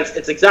the defense,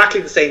 it's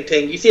exactly the same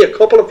thing. You see a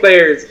couple of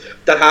players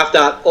that have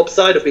that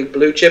upside of being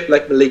blue chip,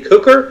 like Malik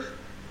Hooker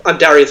and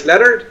Darius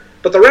Leonard.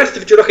 But the rest,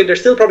 if you're looking, they're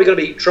still probably going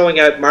to be throwing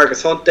out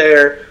Marcus Hunt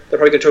there. They're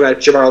probably going to throw out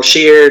Jamal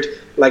Sheard,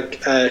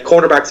 like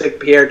cornerbacks like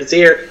Pierre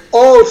Desir.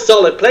 All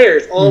solid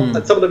players.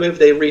 And some of them who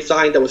they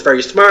re-signed that was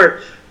very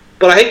smart.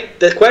 But I think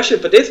the question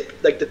for this,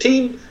 like the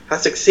team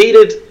has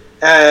succeeded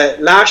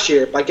last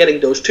year by getting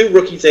those two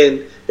rookies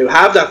in who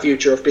have that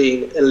future of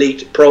being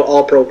elite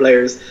all-pro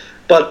players.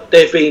 But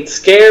they've been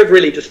scared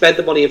really to spend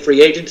the money in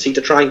free agency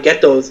to try and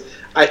get those.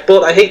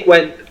 But I think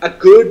when a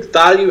good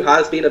value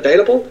has been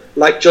available,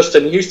 like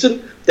Justin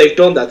Houston, they've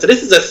done that. So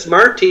this is a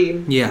smart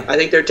team. Yeah. I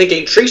think they're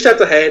thinking 3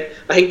 steps ahead.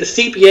 I think the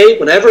CPA,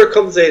 whenever it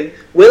comes in,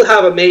 will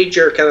have a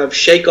major kind of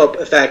shake-up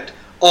effect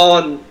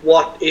on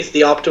what is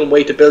the optimum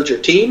way to build your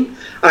team.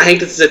 And I think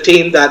this is a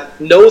team that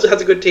knows it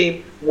has a good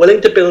team, willing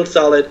to build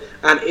solid,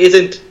 and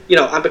isn't,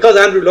 and because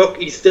Andrew Luck,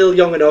 he's still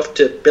young enough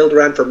to build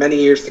around for many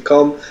years to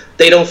come,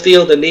 they don't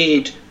feel the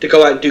need to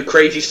go out and do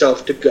crazy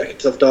stuff to get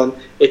stuff done.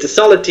 It's a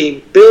solid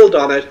team, build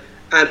on it,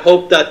 and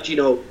hope that,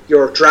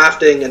 your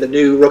drafting and the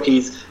new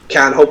rookies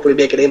can hopefully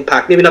make an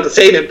impact. Maybe not the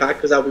same impact,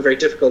 because that would be very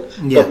difficult,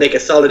 but make a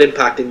solid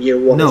impact in year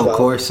one as well. No, of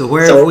course. So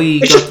where have we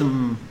got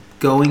them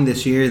going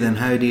this year then?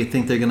 How do you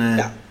think they're going to...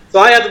 Yeah. So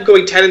I have them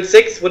going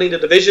 10-6, winning the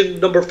division,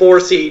 number 4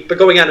 seed, but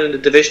going out in the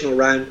divisional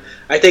round.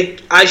 I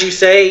think, as you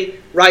say,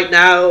 right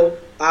now,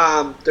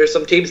 there's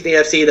some teams in the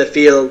AFC that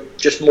feel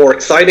just more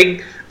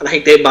exciting, and I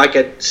think they might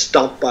get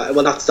stomped by,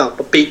 well, not stomped,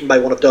 but beaten by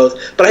one of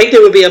those. But I think they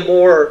will be a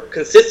more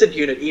consistent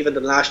unit even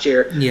than last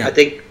year. Yeah. I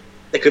think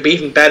they could be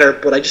even better,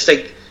 but I just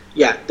think,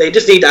 they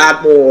just need to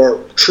add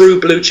more true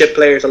blue chip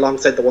players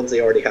alongside the ones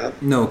they already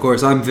have. No, of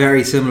course, I'm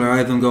very similar. I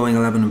have them going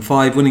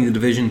 11-5, winning the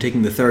division,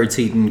 taking the 3rd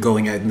seed and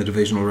going out in the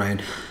divisional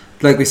round.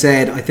 Like we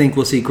said, I think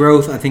we'll see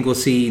growth. I think we'll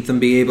see them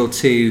be able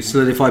to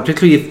solidify,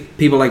 particularly if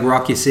people like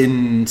Rock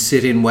Ya-Sin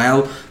sit in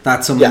well.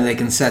 That's something they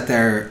can set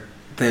their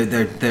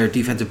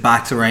defensive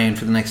backs around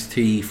for the next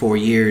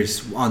 3-4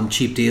 years on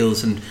cheap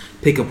deals and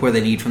pick up where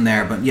they need from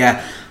there. But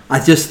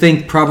I just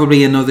think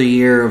probably another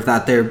year of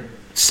that. They're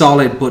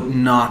solid, but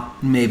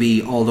not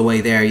maybe all the way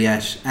there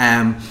yet.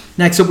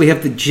 Next up, we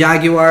have the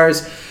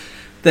Jaguars.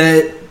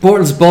 The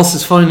Bortles bus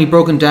is finally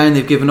broken down.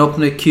 They've given up.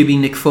 QB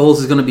Nick Foles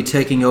is going to be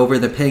taking over.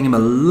 They're paying him a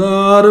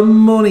lot of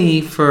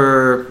money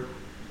for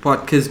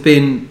what has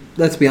been,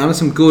 let's be honest,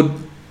 some good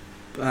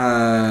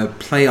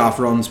playoff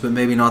runs, but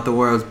maybe not the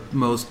world's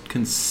most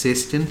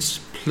consistent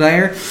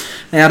player.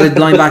 They added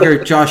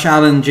linebacker Josh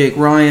Allen, Jake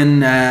Ryan.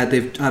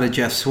 They've added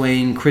Jeff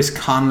Swain, Chris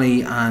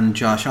Conley, and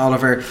Josh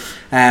Oliver.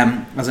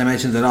 As I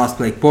mentioned, they lost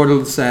Blake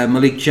Bortles.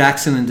 Malik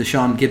Jackson and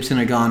Deshaun Gibson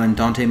are gone, and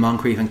Dante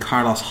Moncrief and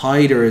Carlos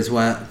Hyde are as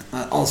well,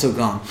 also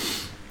gone.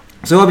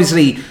 So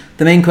obviously,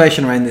 the main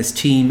question around this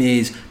team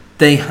is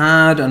they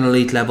had an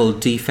elite level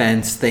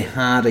defense. They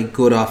had a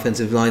good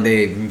offensive line.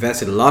 They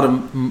invested a lot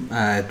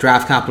of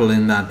draft capital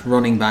in that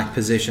running back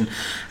position.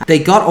 They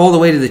got all the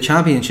way to the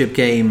championship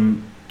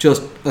game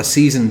just a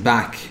season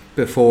back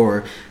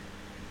before,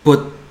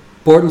 but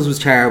Bortles was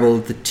terrible.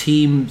 The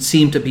team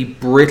seemed to be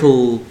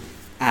brittle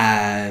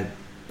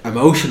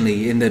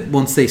emotionally, in that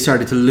once they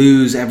started to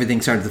lose,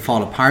 everything started to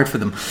fall apart for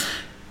them.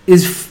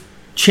 Is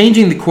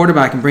changing the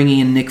quarterback and bringing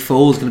in Nick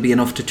Foles going to be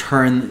enough to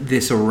turn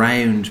this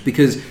around?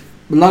 Because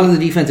a lot of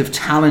the defensive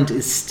talent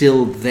is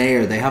still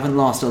there. They haven't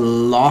lost a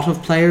lot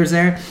of players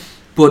there,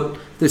 but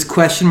there's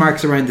question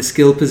marks around the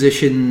skill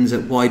positions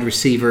at wide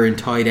receiver and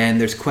tight end.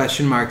 There's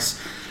question marks,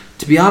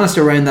 to be honest,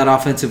 around that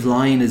offensive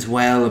line as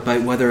well,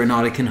 about whether or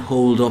not it can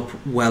hold up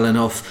well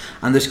enough.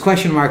 And there's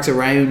question marks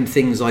around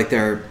things like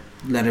their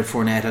Leonard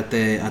Fournette at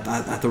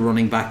the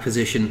running back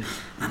position,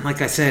 and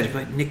like I said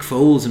about Nick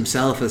Foles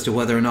himself, as to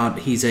whether or not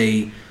he's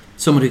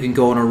someone who can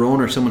go on a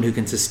run or someone who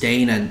can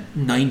sustain a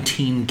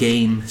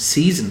 19-game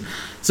season.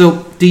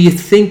 So, do you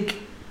think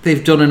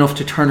they've done enough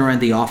to turn around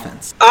the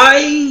offense?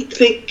 I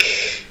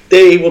think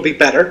they will be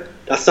better.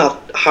 That's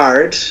not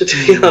hard, to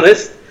be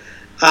honest.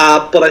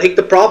 But I think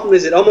the problem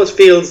is it almost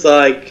feels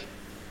like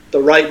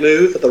the right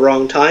move at the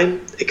wrong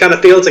time. It kind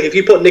of feels like if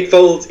you put Nick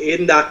Foles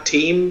in that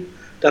team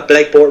that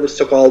Blake Bortles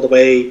took all the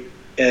way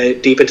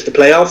deep into the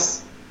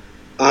playoffs,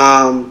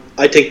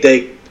 I think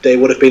they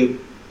would have been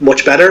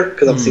much better,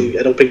 because obviously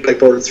I don't think Blake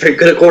Bortles is very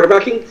good at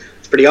quarterbacking.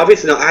 It's pretty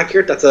obvious, he's not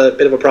accurate. That's a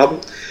bit of a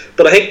problem.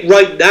 But I think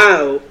right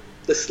now,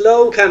 the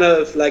slow kind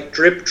of like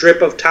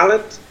drip of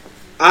talent,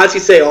 as you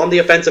say, on the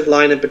offensive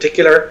line in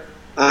particular,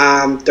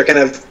 they're kind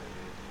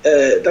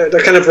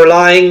of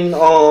relying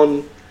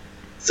on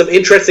some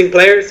interesting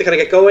players to kind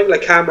of get going,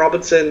 like Cam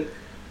Robinson,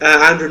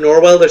 Andrew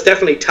Norwell. There's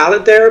definitely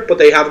talent there, but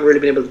they haven't really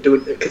been able to do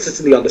it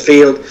consistently on the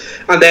field.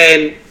 And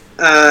then,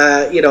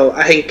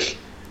 I think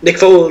Nick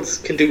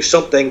Foles can do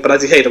something, but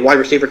as you say, the wide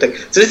receiver thing.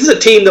 So this is a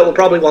team that will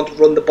probably want to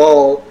run the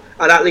ball,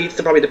 and that leads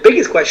to probably the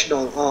biggest question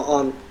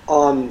on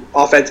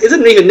offense.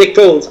 Isn't even Nick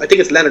Foles, I think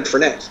it's Leonard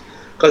Fournette.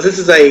 Because this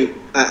is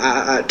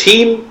a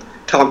team,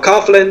 Tom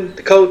Coughlin,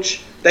 the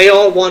coach, they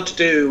all want to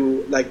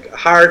do like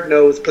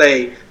hard-nosed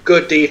play,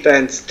 good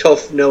defense,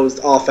 tough-nosed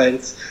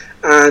offense.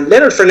 And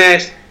Leonard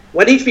Fournette,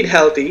 when he's been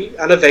healthy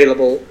and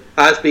available,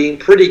 has been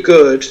pretty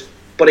good,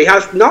 but he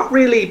has not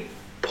really,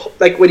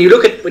 like when you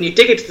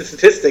dig into the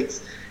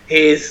statistics,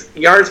 his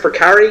yards per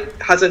carry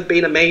hasn't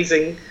been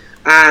amazing,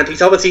 and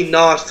he's obviously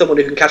not someone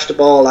who can catch the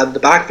ball out of the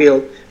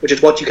backfield, which is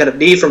what you kind of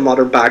need from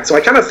modern backs. So I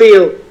kind of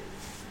feel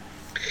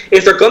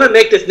if they're going to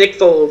make this Nick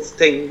Foles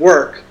thing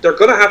work, they're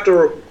going to have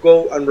to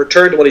go and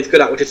return to what he's good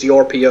at, which is the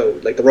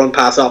RPO, like the run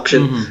pass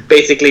option. Mm-hmm.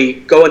 Basically,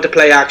 go into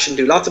play action,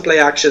 do lots of play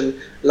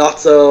action,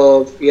 lots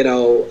of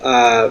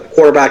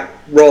quarterback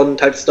run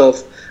type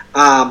stuff.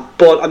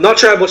 But I'm not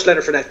sure how much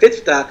Leonard Fournette fits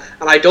with that,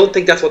 and I don't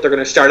think that's what they're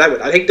going to start out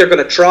with. I think they're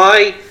going to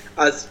try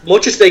as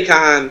much as they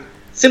can,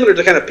 similar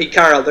to kind of Pete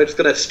Carroll. They're just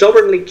going to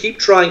stubbornly keep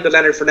trying the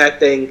Leonard Fournette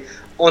thing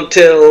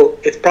until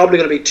it's probably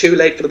going to be too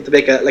late for them to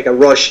make a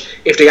rush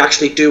if they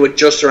actually do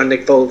adjust around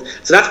Nick Foles.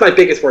 So that's my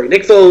biggest worry.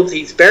 Nick Foles,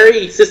 he's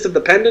very system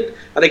dependent.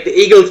 I think the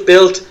Eagles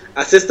built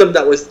a system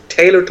that was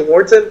tailored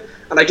towards him,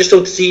 and I just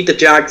don't see the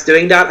Jags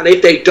doing that. And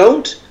if they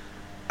don't,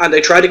 and they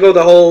try to go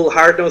the whole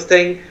hard-nosed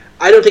thing,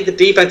 I don't think the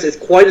defense is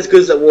quite as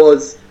good as it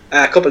was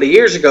a couple of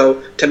years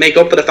ago to make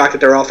up for the fact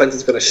that their offense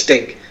is going to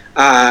stink,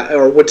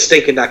 or would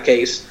stink in that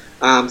case.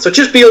 So it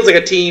just feels like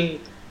a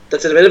team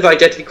that's in a bit of an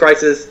identity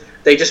crisis.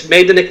 They just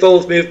made the Nick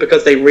Foles move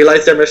because they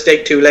realised their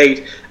mistake too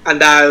late, and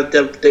now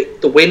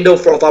the window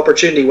of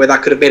opportunity where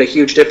that could have made a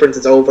huge difference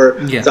is over.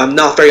 Yeah. So I'm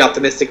not very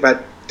optimistic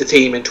about the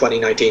team in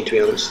 2019, to be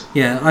honest.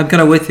 Yeah, I'm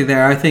kind of with you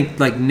there. I think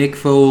like Nick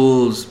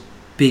Foles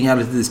being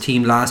added to this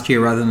team last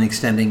year rather than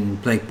extending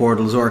Blake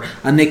Bortles, or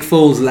a Nick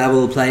Foles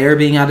level player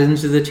being added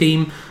into the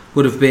team,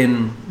 would have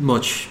been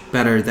much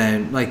better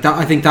than like that.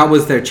 I think that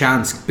was their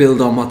chance, build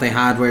on what they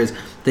had, whereas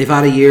they've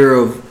had a year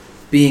of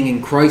being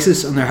in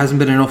crisis and there hasn't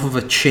been enough of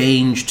a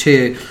change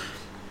to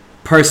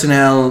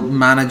personnel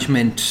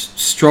management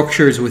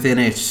structures within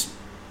it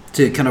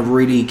to kind of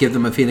really give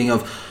them a feeling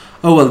of,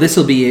 oh well, this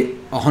will be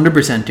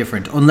 100%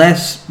 different.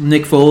 Unless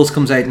Nick Foles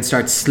comes out and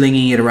starts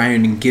slinging it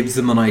around and gives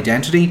them an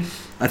identity,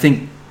 I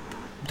think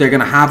they're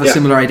going to have a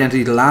similar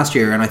identity to last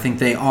year, and I think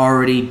they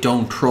already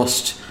don't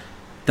trust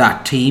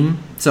that team,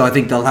 so I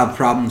think they'll have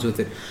problems with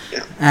it.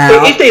 Yeah.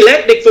 If they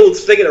let Nick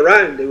Foles fling it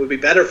around, it would be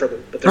better for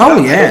them. But I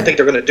don't think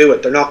they're going to do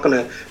it. They're not going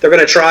to. They're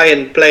going to try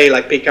and play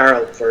like Pete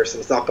Carroll first,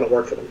 and it's not going to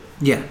work for them.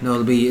 Yeah,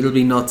 no, it'll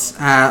be nuts.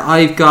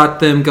 I've got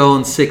them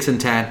going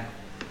 6-10.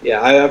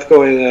 Yeah, I have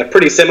going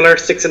pretty similar,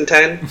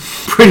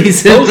 6-10. Pretty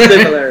similar. So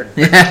similar.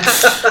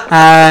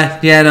 Yeah.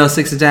 No,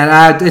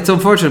 6-10. It's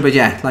unfortunate, but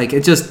yeah, like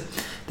it just.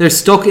 They're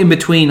stuck in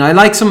between. I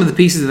like some of the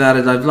pieces of that.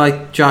 I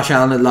like Josh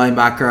Allen at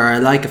linebacker. I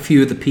like a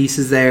few of the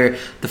pieces there.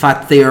 The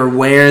fact that they are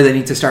aware they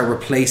need to start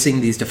replacing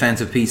these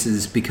defensive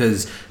pieces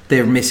because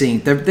they're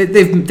missing.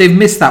 They've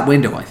missed that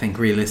window, I think,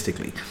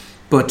 realistically.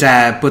 But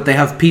they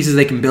have pieces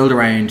they can build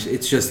around.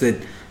 It's just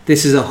that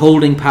this is a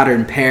holding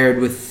pattern paired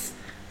with,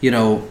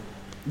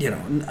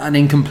 an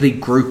incomplete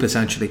group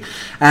essentially.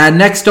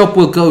 Next up,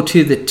 we'll go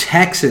to the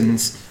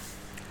Texans.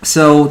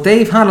 So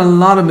they've had a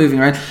lot of moving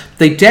around.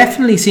 They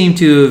definitely seem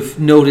to have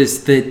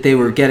noticed that they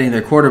were getting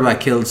their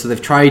quarterback killed, so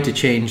they've tried to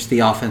change the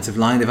offensive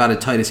line. They've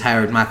added Titus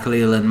Howard, Matt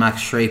Khalil and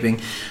Max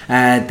Schraping.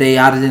 They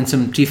added in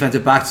some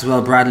defensive backs as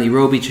well. Bradley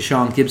Roby,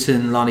 Chashawn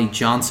Gibson, Lonnie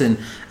Johnson,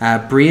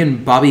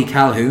 Brian Bobby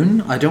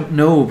Calhoun. I don't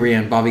know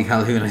Brian Bobby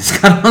Calhoun. I just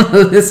got on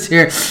the list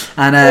here.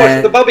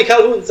 And the Bobby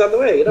Calhoun's on the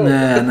way, you know.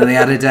 And then they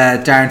added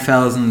Darren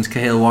Fells and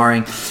Cahill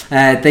Waring.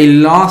 They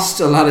lost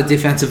a lot of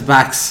defensive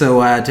backs, so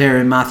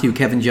Darren Matthew,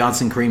 Kevin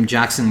Johnson, Kareem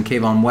Jackson,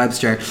 Kayvon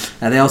Webster.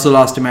 They also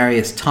lost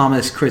Demarius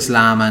Thomas, Chris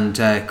Lamb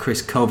and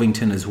Chris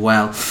Covington as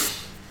well.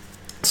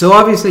 So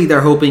obviously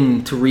they're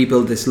hoping to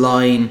rebuild this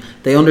line.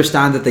 They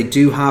understand that they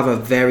do have a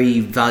very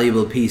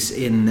valuable piece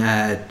in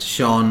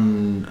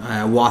Sean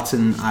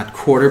Watson at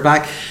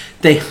quarterback.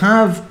 They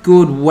have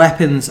good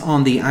weapons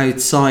on the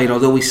outside,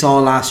 although we saw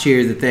last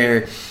year that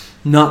they're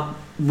not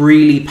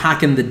really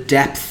packing the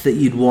depth that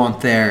you'd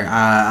want there,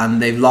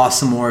 and they've lost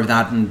some more of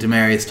that in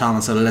Demarius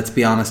Thomas. So let's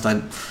be honest,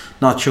 I'm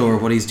not sure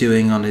what he's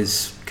doing on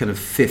his kind of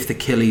 5th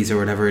Achilles or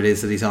whatever it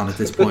is that he's on at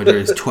this point, or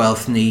his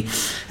 12th knee.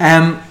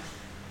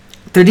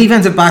 Their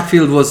defensive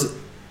backfield was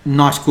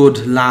not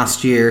good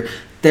last year.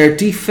 Their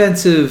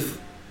defensive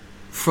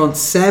front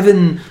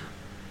seven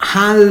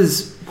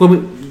has,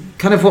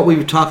 kind of what we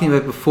were talking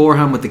about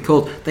beforehand with the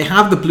Colts, they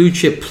have the blue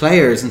chip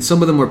players and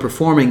some of them were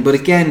performing, but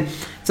again,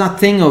 it's that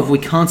thing of, we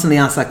constantly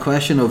ask that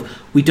question of,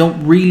 we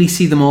don't really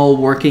see them all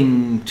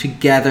working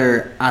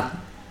together at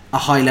a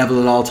high level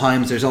at all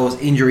times. There's always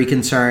injury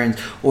concerns,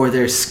 or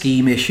there's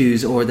scheme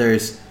issues, or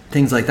there's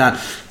things like that.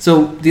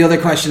 So the other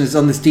question is,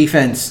 on this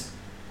defense,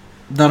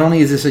 not only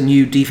is this a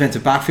new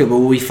defensive backfield, but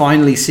will we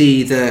finally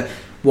see the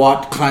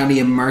Watt,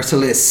 Clowney and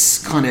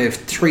Merciless kind of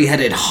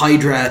three-headed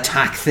Hydra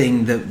attack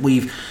thing that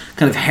we've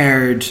kind of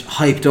heard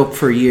hyped up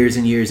for years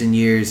and years and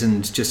years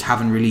and just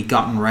haven't really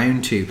gotten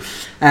round to.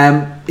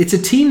 It's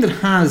a team that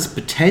has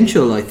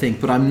potential, I think,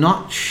 but I'm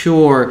not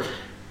sure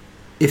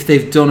if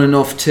they've done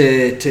enough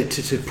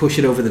to push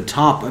it over the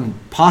top, and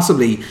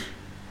possibly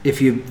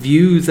if you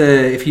view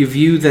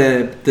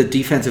the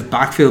defensive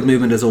backfield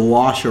movement as a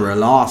wash or a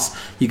loss,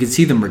 you can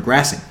see them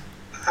regressing.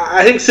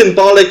 I think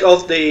symbolic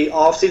of the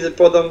off-season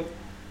for them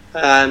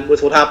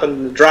with what happened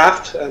in the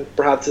draft, and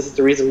perhaps this is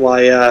the reason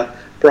why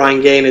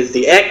Brian Gaine is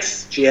the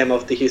ex-GM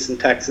of the Houston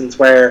Texans,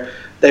 where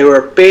they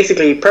were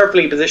basically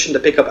perfectly positioned to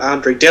pick up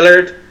Andre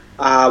Dillard,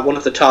 one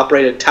of the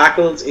top-rated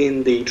tackles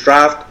in the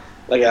draft,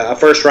 like a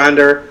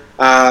first-rounder.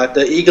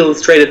 The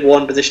Eagles traded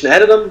one position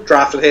ahead of them,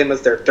 drafted him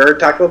as their third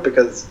tackle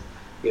because,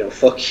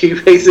 fuck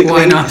you, basically.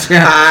 Why not?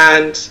 Yeah.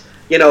 And,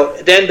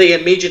 then they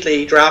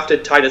immediately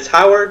drafted Titus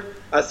Howard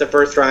as the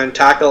first-round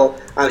tackle,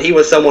 and he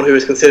was someone who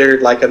was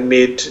considered like a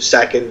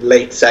mid-second,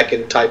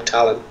 late-second type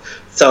talent.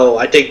 So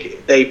I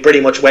think they pretty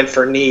much went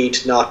for need,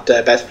 not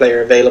best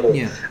player available.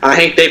 Yeah. I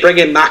think they bring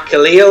in Matt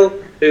Khalil,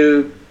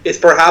 who is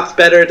perhaps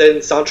better than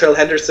Sontrell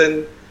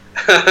Henderson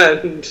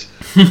and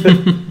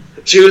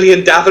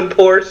Julian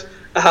Davenport,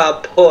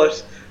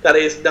 but that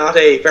is not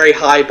a very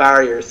high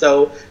barrier.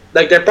 So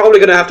they're probably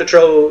going to have to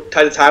throw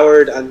Titus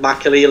Howard and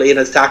Matt Khalil in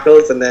as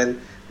tackles and then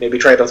maybe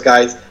trade those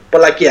guys.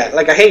 But I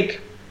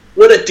think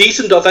with a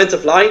decent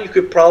offensive line, you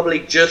could probably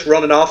just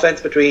run an offense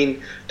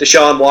between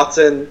Deshaun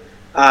Watson,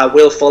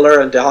 Will Fuller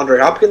and DeAndre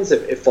Hopkins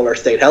if Fuller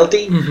stayed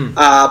healthy. Mm-hmm.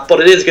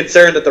 But it is a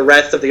concern that the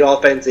rest of the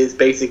offense is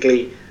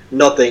basically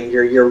nothing.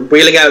 You're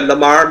wheeling out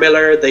Lamar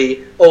Miller,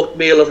 the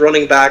oatmeal of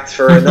running backs,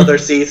 for another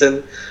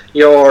season.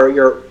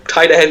 Your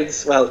tight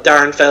ends, well,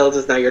 Darren Fells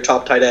is now your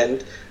top tight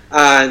end,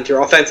 and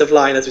your offensive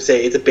line, as we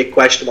say, is a bit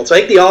questionable. So I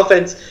think the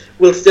offense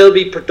will still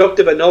be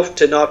productive enough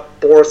to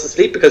not bore us to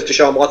sleep, because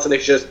Deshaun Watson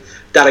is just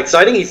that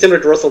exciting. He's similar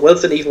to Russell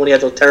Wilson, even when he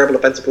has those terrible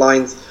offensive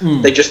lines.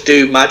 They just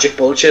do magic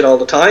bullshit all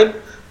the time.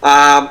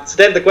 So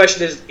then the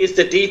question is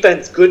the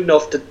defense good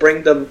enough to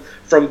bring them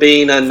from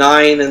being a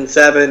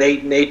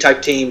 9-7, 8-8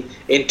 type team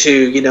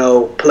into,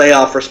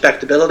 playoff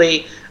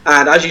respectability?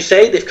 And as you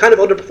say, they've kind of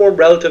underperformed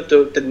relative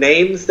to the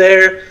names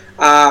there.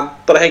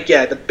 But I think,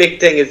 the big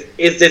thing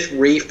is this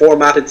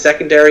reformatted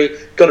secondary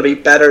going to be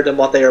better than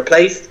what they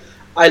replaced?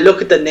 I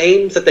look at the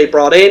names that they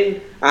brought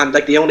in, and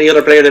the only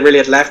other player they really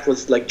had left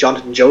was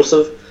Jonathan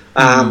Joseph.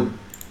 And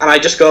I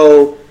just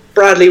go,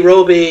 Bradley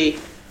Roby,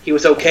 he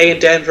was okay in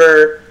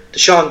Denver.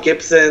 Deshaun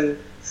Gibson,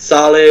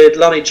 solid.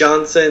 Lonnie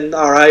Johnson,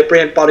 alright.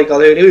 Brian Bobby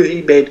Calhoun,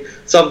 he made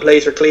some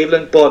plays for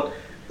Cleveland, but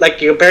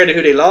you compare to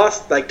who they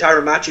lost,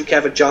 Tyrann Mathieu,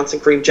 Kevin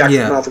Johnson, Kareem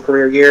Jackson off a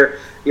career year,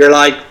 you're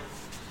like,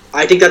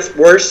 I think that's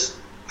worse,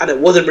 and it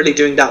wasn't really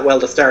doing that well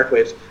to start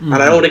with. And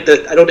I don't think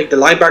the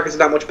linebackers are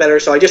that much better.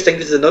 So I just think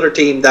this is another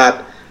team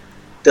that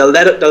they'll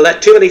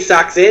let too many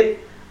sacks in,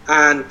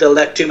 and they'll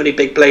let too many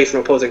big plays from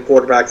opposing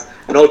quarterbacks.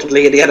 And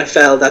ultimately, in the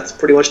NFL, that's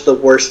pretty much the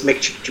worst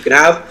mix you can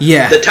have.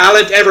 Yeah. The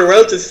talent everywhere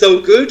else is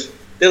so good,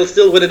 they'll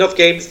still win enough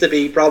games to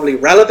be probably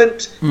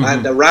relevant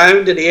and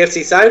around in the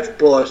AFC South.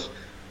 But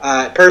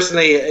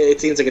personally,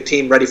 it seems like a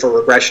team ready for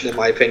regression, in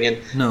my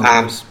opinion. No.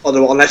 Unless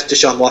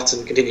Deshaun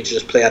Watson continues to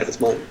just play out of his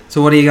mind.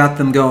 So what do you got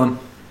them going?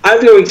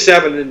 I'm going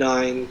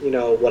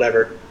 7-9.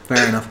 Whatever.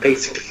 Fair enough.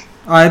 Basically.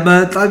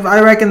 I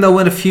reckon they'll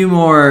win a few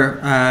more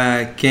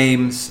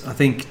games. I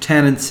think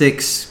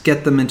 10-6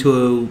 get them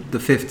into the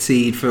 5th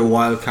seed for a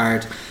wild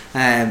card.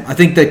 I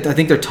think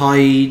they're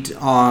tied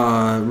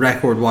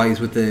record wise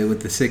with the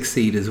 6th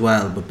seed as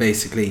well. But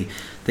basically,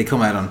 they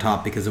come out on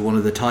top because of one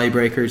of the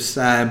tiebreakers.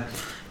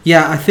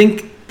 I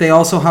think they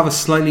also have a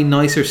slightly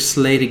nicer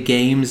slate of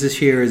games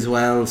this year as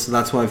well, so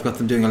that's why I've got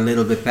them doing a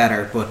little bit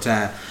better.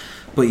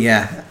 But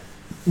yeah,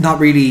 not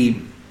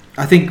really.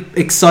 I think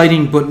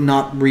exciting, but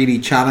not really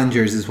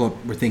challengers is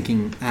what we're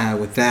thinking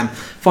with them.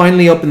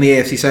 Finally, up in the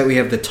AFC side, we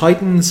have the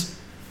Titans,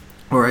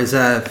 or as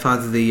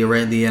fans of the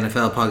Around the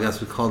NFL podcast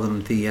would call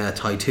them, the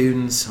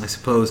Titoons, I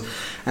suppose.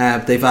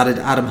 They've added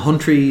Adam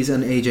Humphries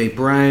and AJ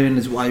Brown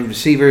as wide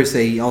receivers.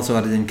 They also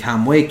added in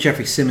Cam Wake,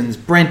 Jeffrey Simmons,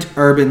 Brent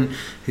Urban,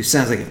 who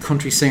sounds like a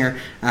country singer,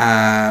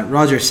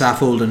 Roger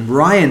Saffold, and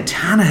Ryan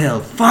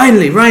Tannehill.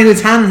 Finally, Ryan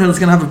Tannehill is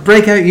going to have a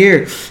breakout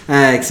year,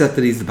 except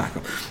that he's the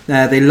backup.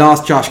 They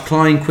lost Josh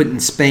Klein, Quinton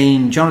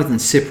Spain, Jonathan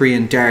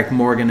Cyprian, Derek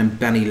Morgan, and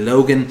Benny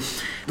Logan.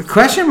 The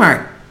question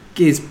mark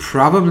is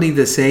probably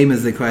the same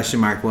as the question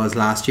mark was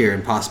last year,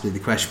 and possibly the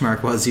question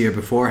mark was the year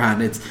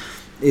beforehand.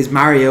 Is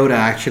Mariota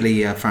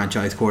actually a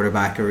franchise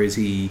quarterback, or is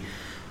he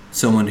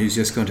someone who's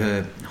just going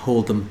to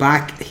hold them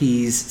back?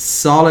 He's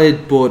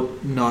solid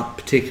but not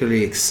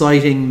particularly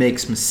exciting,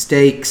 makes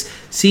mistakes,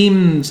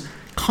 seems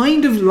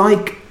kind of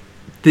like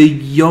the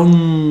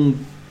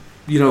young,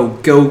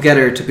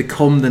 go-getter to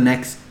become the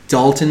next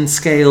Dalton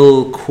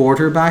scale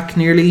quarterback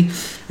nearly.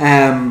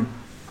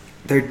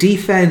 Their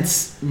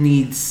defense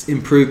needs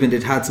improvement.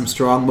 It had some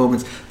strong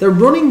moments. Their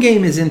running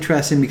game is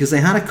interesting because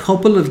they had a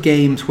couple of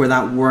games where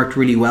that worked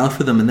really well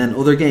for them, and then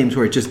other games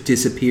where it just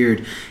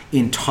disappeared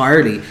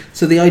entirely.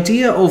 So the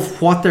idea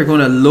of what they're going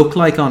to look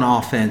like on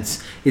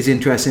offense is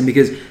interesting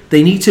because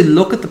they need to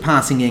look at the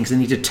passing games. They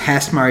need to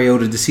test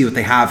Mariota to see what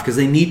they have, because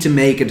they need to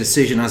make a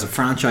decision as a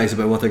franchise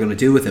about what they're going to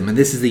do with him, and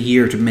this is the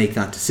year to make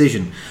that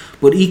decision.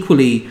 But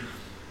equally,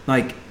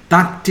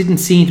 that didn't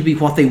seem to be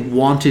what they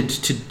wanted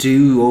to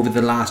do over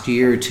the last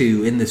year or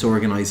two in this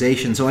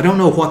organisation. So I don't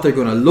know what they're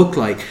going to look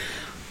like.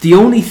 The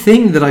only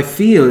thing that I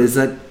feel is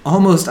that,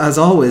 almost as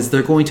always,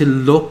 they're going to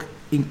look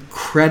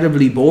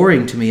incredibly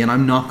boring to me, and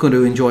I'm not going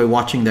to enjoy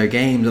watching their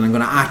games, and I'm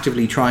going to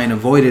actively try and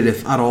avoid it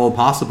if at all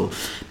possible.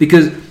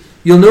 Because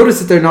you'll notice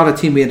that they're not a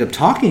team we end up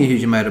talking a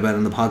huge amount about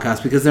in the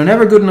podcast, because they're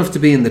never good enough to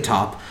be in the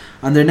top,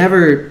 and they're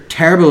never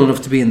terrible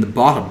enough to be in the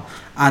bottom.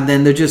 And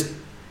then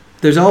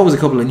there's always a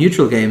couple of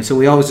neutral games, so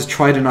we always just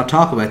try to not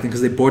talk about them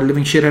because they bore the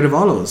living shit out of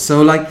all of us.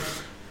 So,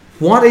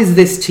 what is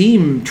this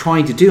team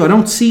trying to do? I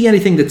don't see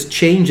anything that's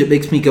changed that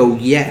makes me go,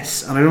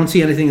 yes. And I don't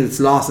see anything that's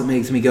lost that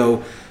makes me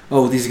go,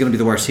 oh, these are going to be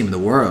the worst team in the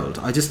world.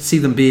 I just see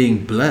them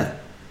being bleh.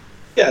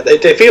 Yeah,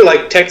 they feel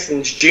like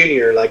Texans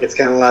Junior. It's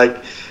kind of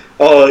like,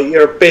 oh,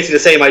 you're basically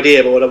the same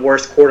idea, but with a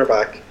worse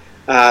quarterback.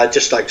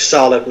 Just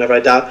solid and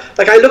everything like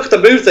that. I look at the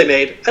moves they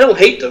made. I don't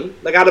hate them.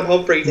 Adam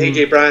Humphries,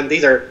 AJ Brown,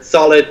 these are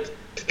solid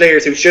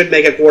players who should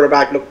make a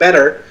quarterback look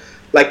better.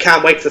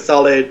 Cam Wake's a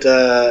solid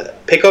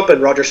pickup,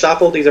 and Roger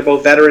Saffold. These are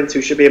both veterans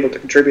who should be able to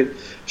contribute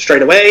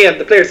straight away. And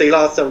the players they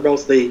lost are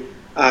mostly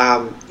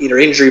either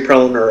injury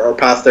prone or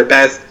past their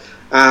best.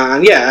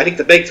 And I think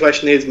the big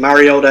question is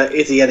Mariota.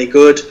 Is he any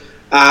good?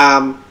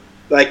 And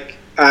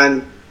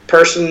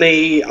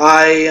personally,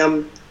 I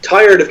am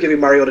tired of giving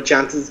Mariota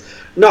chances.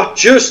 Not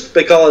just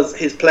because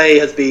his play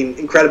has been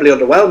incredibly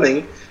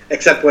underwhelming,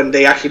 except when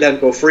they actually let him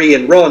go free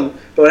and run.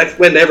 But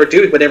whenever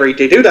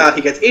they do that,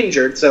 he gets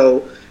injured.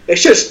 So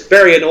it's just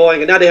very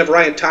annoying. And now they have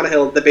Ryan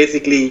Tannehill,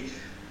 basically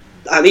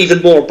an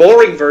even more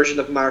boring version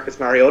of Marcus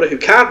Mariota, who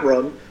can't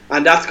run,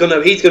 and he's going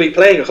to be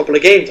playing a couple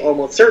of games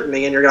almost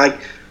certainly. And you're like,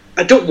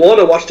 I don't want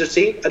to watch this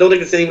team. I don't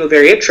think this team is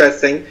very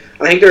interesting.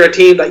 And I think they're a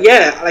team that,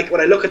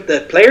 when I look at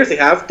the players they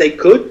have, they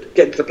could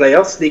get into the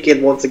playoffs, sneak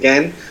in once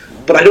again.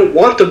 But I don't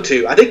want them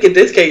to. I think in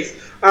this case,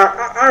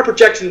 our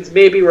projections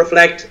maybe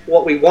reflect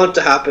what we want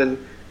to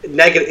happen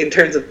negative in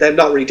terms of them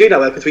not really doing that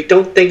well, because we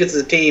don't think this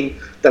is a team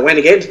that when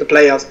they get into the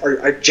playoffs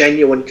are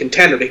genuine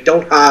contender. They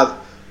don't have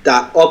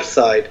that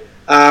upside.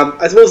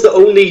 I suppose the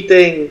only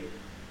thing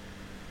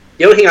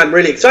I'm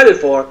really excited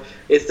for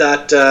is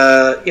that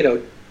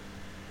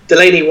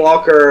Delaney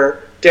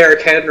Walker,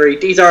 Derrick Henry,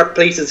 these are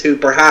pieces who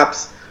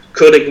perhaps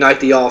could ignite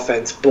the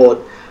offense,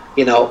 but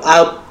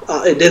I'll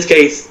in this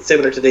case,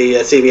 similar to the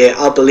CBA,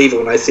 I'll believe it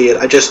when I see it.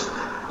 I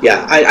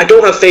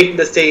don't have faith in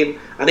this team,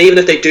 and even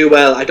if they do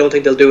well, I don't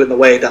think they'll do it in a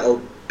way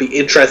that'll be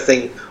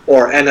interesting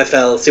or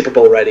NFL Super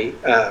Bowl ready.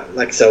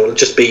 So it'll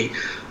just be,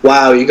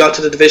 wow, you got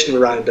to the divisional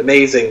round,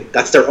 amazing.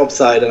 That's their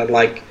upside, and I'm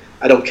like,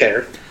 I don't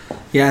care.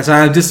 Yeah, so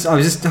I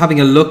was just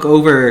having a look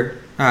over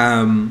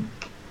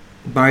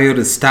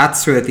Mariota's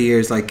stats throughout the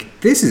years.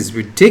 This is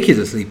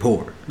ridiculously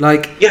poor.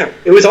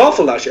 It was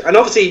awful last year, and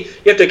obviously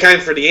you have to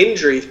account for the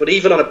injuries, but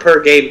even on a per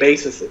game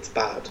basis it's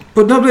bad.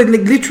 But no,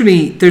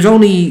 literally there's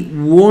only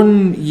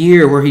 1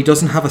 year where he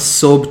doesn't have a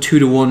sub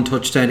 2-to-1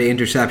 touchdown to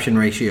interception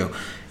ratio.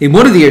 In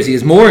one of the years he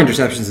has more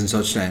interceptions than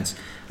touchdowns.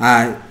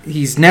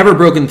 He's never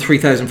broken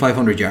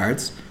 3,500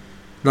 yards.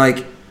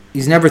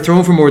 He's never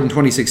thrown for more than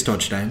 26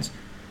 touchdowns.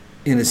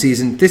 in a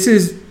season.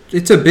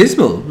 It's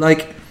abysmal.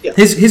 Like Yeah.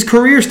 his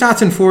career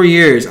stats in 4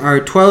 years are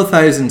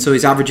 12,000, so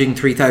he's averaging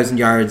 3,000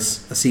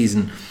 yards a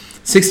season,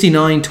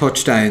 69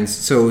 touchdowns,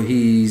 so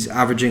he's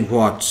averaging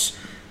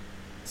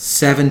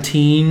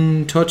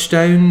 17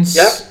 touchdowns,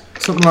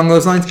 something along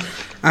those lines.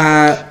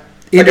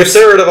 Like a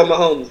third of a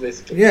Mahomes,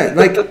 basically. Yeah,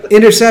 like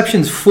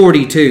interceptions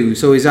 42,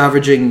 so he's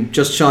averaging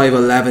just shy of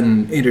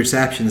 11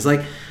 interceptions.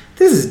 Like,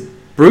 this is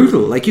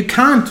brutal. Like, you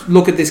can't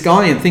look at this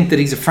guy and think that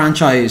he's a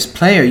franchise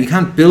player. You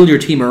can't build your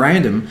team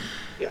around him.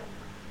 Yeah.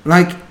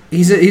 Like,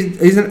 he's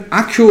an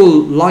actual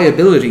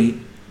liability.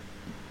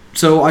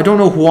 So I don't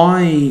know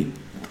why.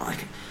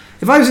 Like,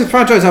 if I was a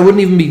franchise, I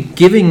wouldn't even be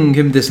giving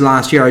him this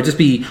last year. I'd just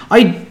be.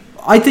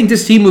 I think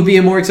this team would be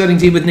a more exciting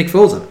team with Nick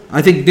Foles on it.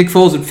 I think Nick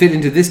Foles would fit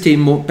into this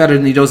team better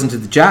than he does into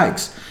the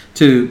Jags.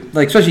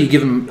 Especially you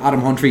give him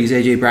Adam Humphries,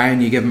 AJ Brown,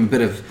 you give him a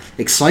bit of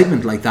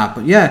excitement like that.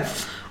 But yeah,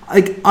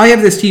 I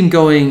have this team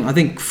going, I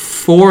think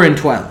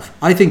 4-12.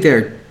 I think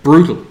they're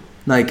brutal.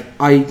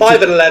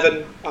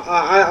 5-11.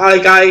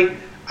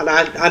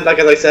 And like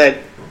as I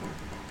said,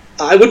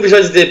 I wouldn't be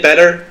surprised if they did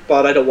better,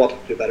 but I don't want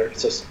them to do better.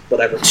 It's just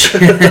whatever.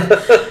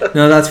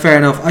 No, that's fair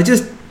enough.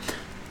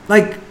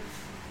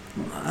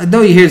 I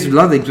know you hear a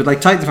lot of things,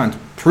 but Titans fans,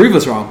 prove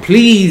us wrong.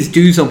 Please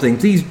do something.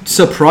 Please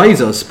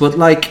surprise us. But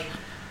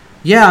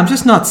I'm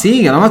just not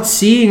seeing it. I'm not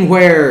seeing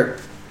where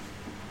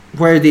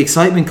the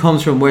excitement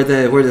comes from, where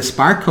the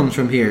spark comes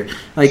from here.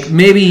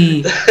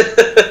 Maybe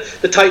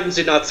the Titans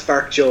do not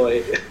spark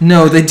joy.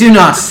 No, they do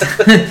not.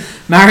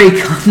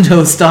 Marie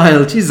Kondo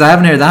style. Jesus, I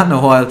haven't heard that in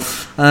a while.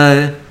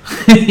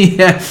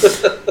 Yeah.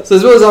 So I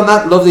suppose on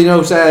that lovely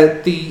note,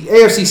 the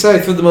AFC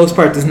South for the most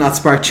part does not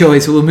spark joy.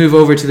 So we'll move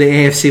over to the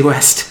AFC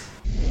West.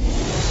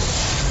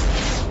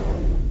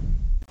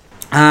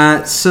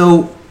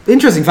 So,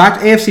 interesting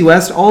fact, AFC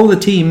West, all the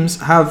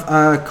teams have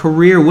a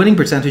career winning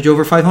percentage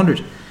over 500.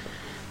 I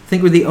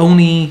think we're the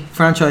only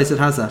franchise that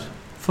has that.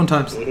 Fun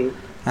times.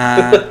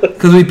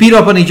 Because we beat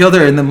up on each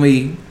other and then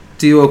we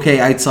do okay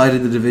outside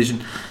of the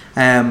division.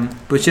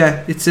 But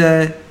yeah,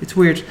 it's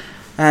weird.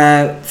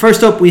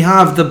 First up, we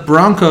have the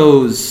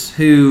Broncos,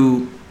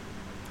 who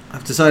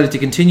have decided to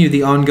continue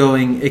the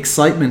ongoing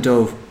excitement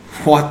of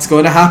what's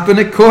going to happen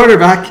at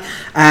quarterback.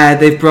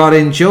 They've brought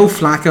in Joe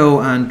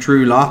Flacco and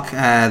Drew Lock.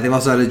 They've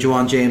also had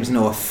Juwan James,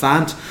 Noah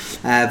Fant.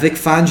 Vic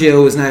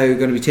Fangio is now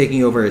going to be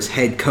taking over as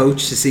head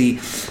coach to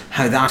see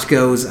how that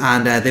goes.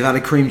 And they've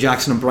added Kareem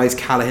Jackson and Bryce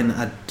Callahan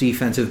at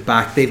defensive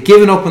back. They've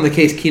given up on the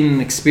Case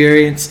Keenum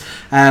experience,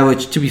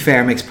 which, to be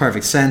fair, makes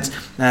perfect sense.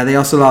 They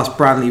also lost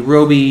Bradley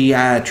Roby,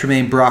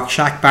 Tremaine Brock,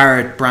 Shaq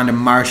Barrett, Brandon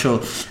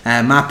Marshall,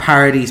 Matt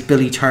Paradis,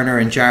 Billy Turner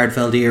and Jared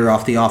Valdir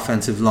off the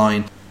offensive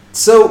line.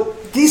 So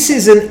this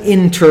is an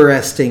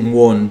interesting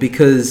one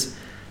because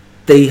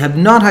they have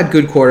not had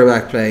good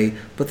quarterback play,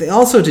 but they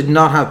also did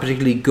not have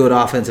particularly good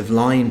offensive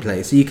line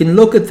play. So you can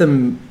look at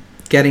them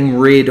getting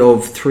rid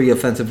of 3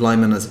 offensive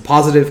linemen as a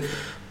positive,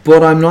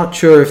 but I'm not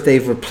sure if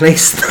they've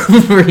replaced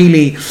them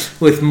really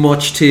with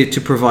much to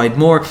provide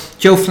more.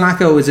 Joe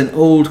Flacco is an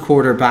old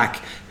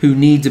quarterback who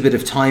needs a bit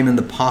of time in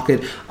the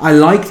pocket. I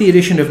like the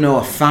addition of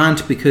Noah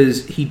Fant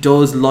because he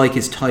does like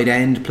his tight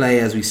end play,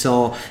 as we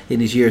saw in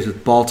his years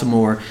with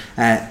Baltimore.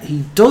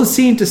 He does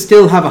seem to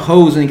still have a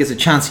hose when he gets a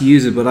chance to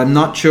use it, but I'm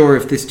not sure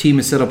if this team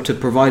is set up to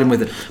provide him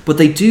with it. But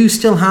they do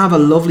still have a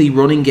lovely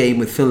running game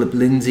with Philip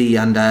Lindsay,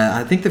 and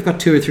I think they've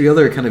got 2 or 3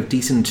 other kind of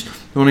decent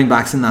running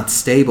backs in that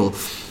stable.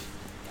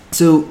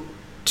 So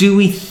do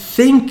we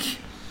think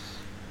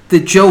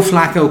that Joe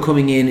Flacco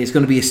coming in is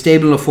going to be a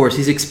stable enough force?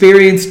 He's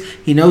experienced.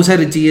 He knows how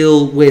to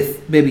deal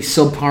with maybe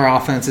subpar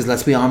offenses,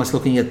 let's be honest,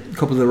 looking at a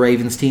couple of the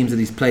Ravens teams that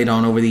he's played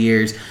on over the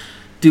years.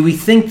 Do we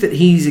think that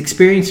he's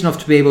experienced enough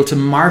to be able to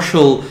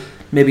marshal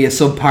maybe a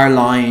subpar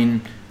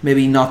line,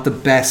 maybe not the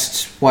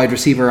best wide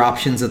receiver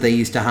options that they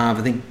used to have?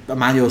 I think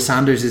Emmanuel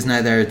Sanders is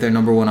now their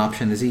number one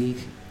option, is he?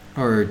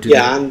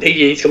 And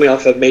he's coming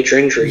off a major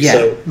injury.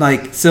 Yeah,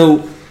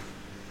 so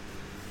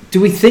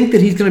do we think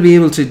that he's going to be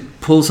able to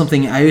pull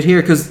something out here?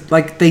 Because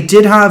they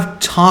did have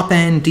top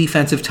end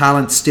defensive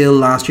talent still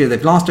last year.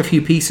 They've lost a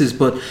few pieces,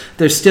 but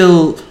there's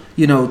still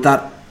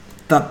that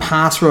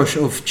pass rush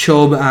of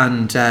Chubb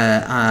and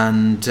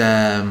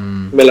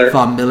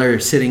Von Miller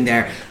sitting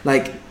there.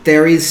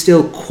 There is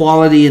still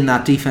quality in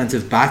that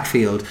defensive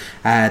backfield.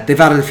 They've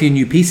added a few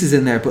new pieces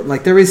in there,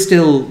 but there is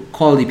still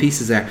quality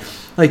pieces there.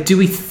 Do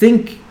we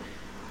think?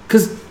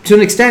 Because to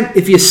an extent,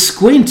 if you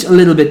squint a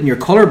little bit and you're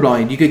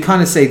colorblind, you could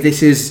kind of say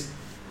this is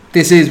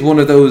one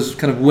of those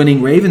kind of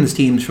winning Ravens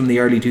teams from the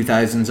early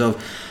 2000s of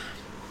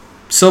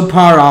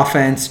subpar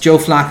offense, Joe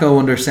Flacco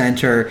under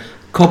center,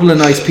 couple of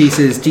nice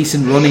pieces,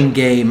 decent running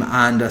game,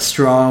 and a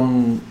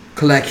strong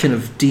collection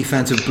of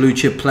defensive blue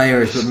chip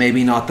players, but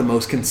maybe not the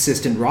most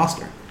consistent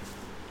roster.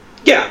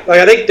 Yeah,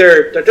 I think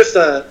they're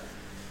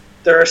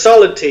a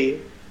solid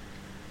team,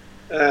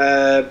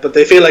 but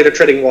they feel like they're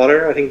treading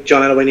water. I think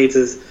John Elway needs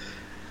his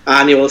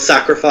annual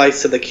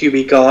sacrifice to the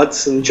QB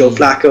gods, and Joe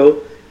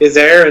Flacco is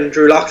there, and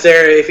Drew Lock's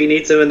there if he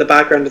needs him in the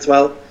background as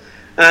well.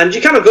 And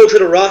you kind of go through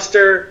the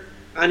roster,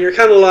 and you're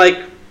kind of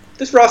like,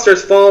 this roster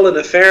has fallen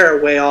a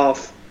fair way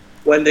off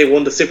when they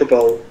won the Super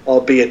Bowl,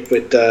 albeit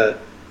with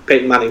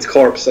Peyton Manning's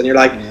corpse. And you're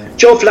like,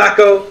 Joe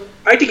Flacco,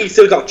 I think he's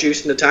still got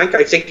juice in the tank.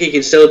 I think he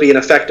can still be an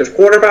effective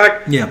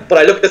quarterback. Yeah. But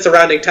I look at the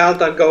surrounding talent,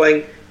 I'm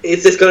going,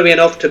 is this going to be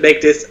enough to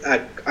make this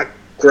a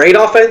great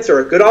offense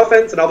or a good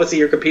offense? And obviously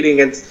you're competing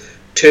against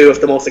two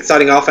of the most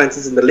exciting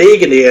offenses in the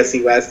league in the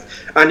AFC West.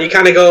 And you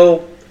kind of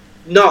go,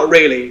 not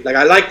really. Like,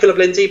 I like Philip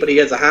Lindsay, but he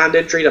has a hand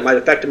injury that might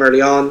affect him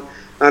early on.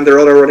 And their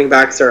other running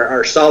backs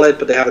are solid,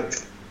 but they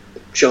haven't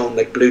shown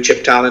like blue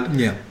chip talent.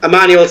 Yeah.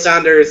 Emmanuel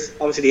Sanders,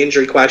 obviously the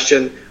injury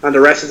question, and the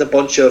rest is a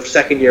bunch of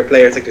second year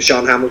players like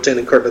Deshaun Hamilton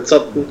and Cortland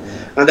Sutton.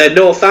 And then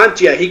Noah Fant,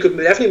 he could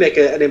definitely make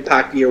an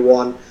impact year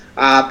one.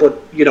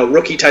 But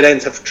rookie tight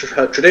ends have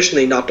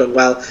traditionally not done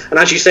well. And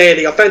as you say,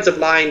 the offensive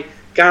line,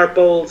 Garrett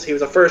Bowles, he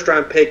was a first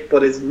round pick,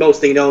 but is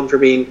mostly known for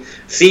being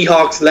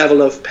Seahawks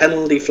level of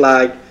penalty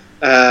flag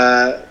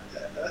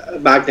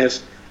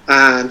magnet.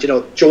 And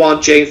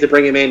Jawan James, to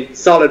bring him in,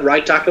 solid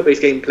right tackle, but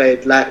he's getting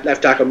played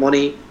left tackle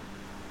money.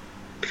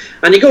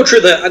 And you go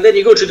through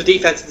the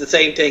defense, it's the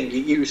same thing.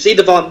 You see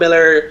the Von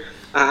Miller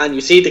and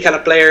you see the kind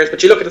of players,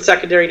 but you look at the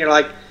secondary and you're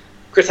like,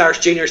 Chris Harris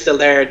Jr. is still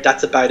there.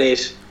 That's about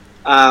it.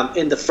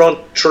 In the front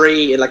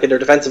three, in their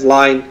defensive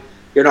line,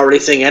 you're not really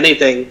seeing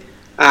anything.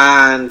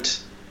 And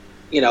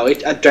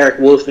Derek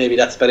Wolfe, maybe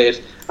that's about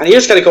it. And you're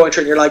just kind of going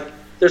through and you're like,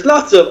 there's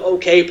lots of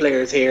okay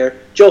players here.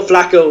 Joe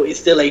Flacco is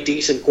still a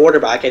decent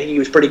quarterback. I think he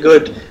was pretty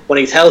good when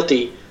he's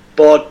healthy.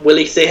 But will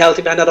he stay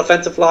healthy behind that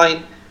offensive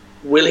line?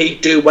 Will he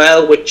do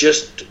well with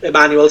just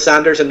Emmanuel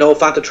Sanders and Noah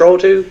Fant to throw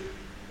to?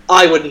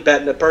 I wouldn't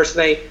bet on it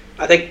personally.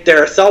 I think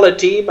they're a solid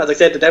team. As I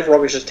said, the Denver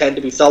Broncos just tend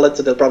to be solid,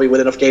 so they'll probably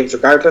win enough games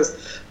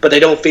regardless. But they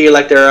don't feel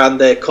like they're on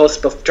the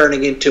cusp of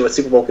turning into a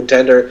Super Bowl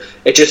contender.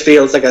 It just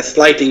feels like a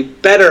slightly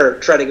better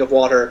treading of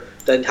water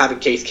than having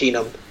Case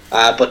Keenum.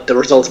 But the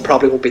results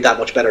probably won't be that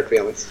much better, to be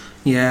honest.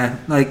 Yeah,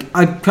 I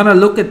kind of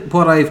look at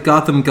what I've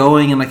got them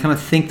going, and I kind of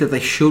think that they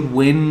should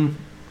win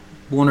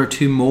one or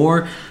two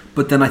more.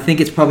 But then I think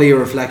it's probably a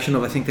reflection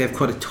of, I think they have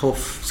quite a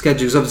tough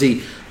schedule.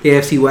 Obviously, the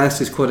AFC West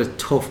is quite a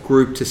tough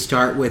group to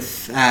start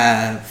with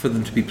for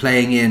them to be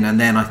playing in. And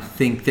then I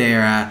think they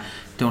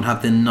don't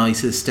have the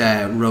nicest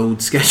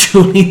road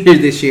schedule either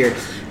this year.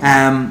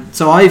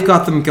 So I've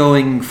got them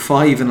going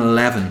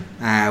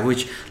 5-11,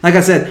 which, like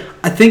I said,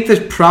 I think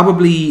there's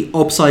probably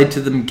upside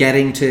to them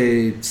getting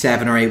to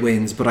 7 or 8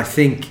 wins. But I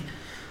think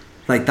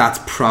that's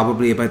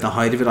probably about the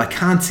height of it. I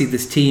can't see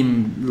this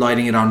team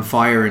lighting it on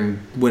fire and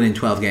winning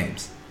 12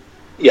 games.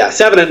 Yeah,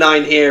 7 and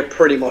 9 here,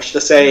 pretty much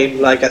the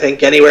same. I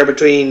think anywhere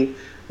between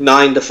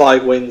 9 to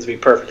 5 wins would be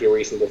perfectly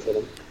reasonable for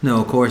them.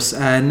 No, of course.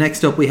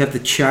 Next up, we have the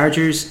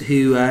Chargers,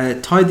 who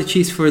tied the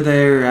Chiefs for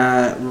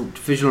their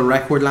divisional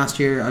record last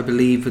year, I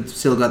believe, but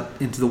still got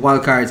into the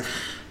wild cards.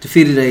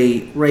 Defeated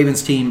a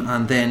Ravens team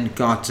and then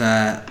got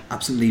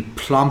absolutely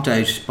plonked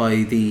out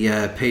by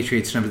the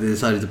Patriots whenever they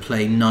decided to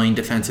play 9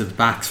 defensive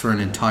backs for an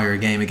entire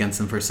game against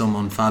them for some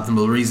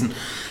unfathomable reason.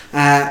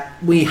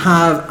 We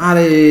have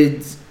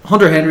added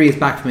Hunter Henry is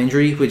back from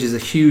injury, which is a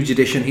huge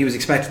addition. He was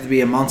expected to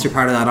be a monster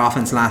part of that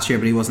offense last year,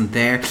 but he wasn't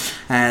there.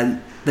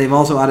 They've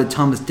also added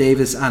Thomas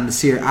Davis and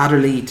Nasir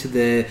Adderley to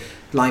the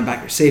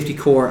linebacker safety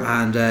core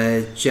and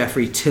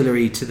Jeffrey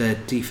Tillery to the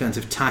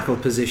defensive tackle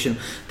position.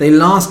 They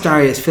lost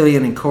Darius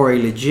Fillion and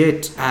Corey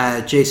Legit,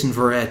 Jason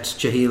Verrett,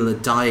 Jahil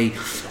Adai,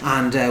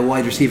 and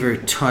wide receiver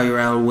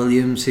Tyrell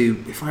Williams,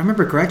 who, if I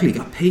remember correctly,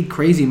 got paid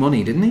crazy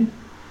money, didn't he?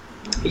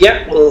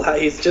 Yeah, well,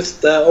 he's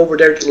just over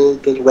there to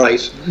the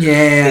right.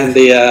 Yeah. In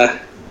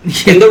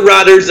the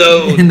Radar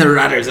zone. In the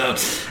Radar zone.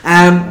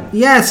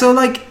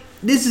 So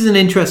this is an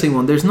interesting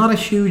one. There's not a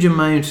huge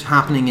amount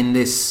happening in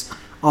this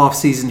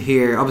off-season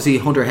here. Obviously,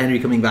 Hunter Henry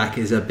coming back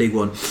is a big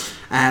one.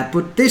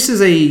 But this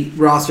is a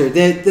roster.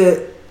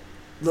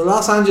 The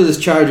Los Angeles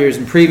Chargers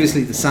and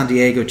previously the San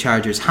Diego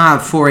Chargers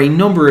have for a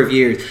number of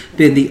years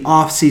been the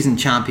off-season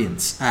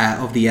champions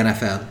of the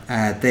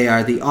NFL. They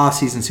are the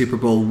off-season Super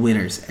Bowl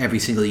winners every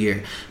single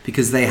year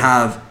because they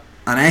have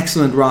an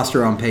excellent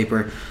roster on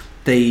paper.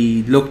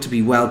 They look to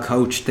be well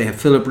coached. They have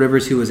Phillip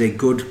Rivers, who is a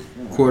good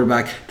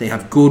quarterback. They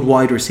have good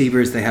wide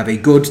receivers. They have a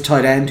good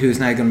tight end who is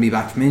now going to be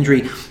back from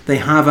injury. They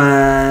have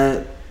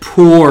a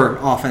poor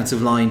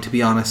offensive line, to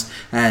be honest.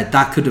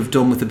 That could have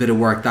done with a bit of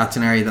work. That's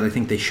an area that I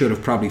think they should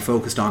have probably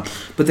focused on.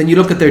 But then you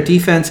look at their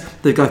defense,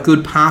 they've got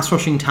good pass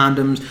rushing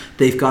tandems,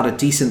 they've got a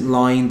decent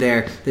line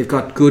there, they've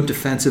got good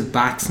defensive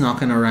backs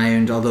knocking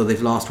around, although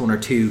they've lost one or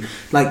two.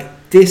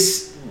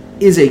 This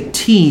is a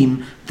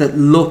team that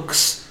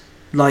looks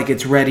like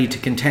it's ready to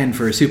contend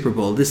for a Super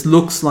Bowl. This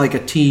looks like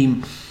a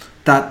team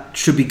that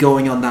should be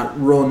going on that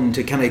run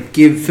to kind of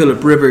give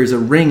Phillip Rivers a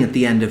ring at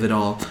the end of it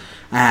all.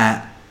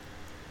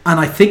 And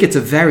I think it's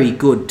a very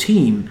good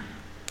team,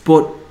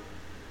 but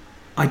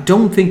I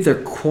don't think they're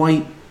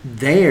quite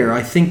there.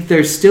 I think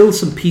there's still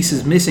some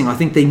pieces missing. I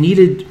think they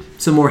needed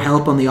some more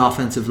help on the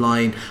offensive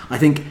line. I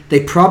think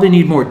they probably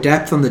need more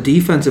depth on the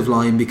defensive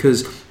line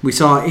because we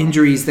saw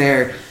injuries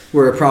there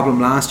were a problem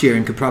last year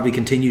and could probably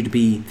continue to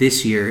be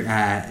this year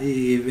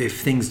if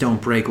things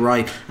don't break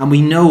right. And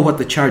we know what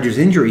the Chargers'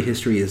 injury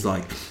history is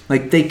like.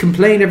 Like, they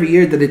complain every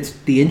year that it's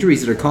the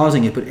injuries that are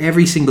causing it, but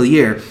every single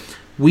year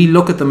we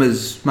look at them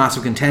as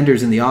massive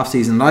contenders in the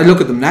offseason. And I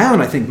look at them now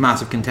and I think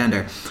massive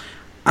contender.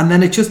 And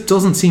then it just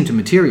doesn't seem to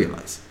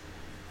materialise.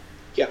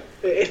 Yeah,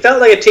 it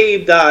felt like a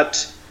team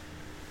that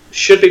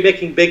should be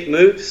making big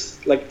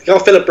moves. Like, you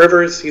got Philip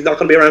Rivers, he's not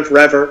going to be around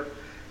forever,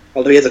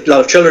 although he has a lot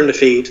of children to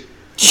feed.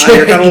 Sure, and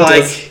you're kind of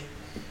like,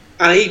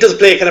 and he does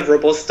play a kind of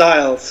robust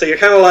style, so you're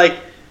kind of like,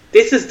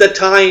 this is the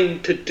time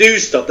to do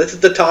stuff. This is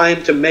the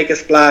time to make a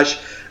splash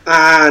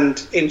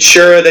and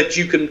ensure that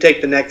you can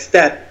take the next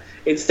step.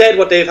 Instead,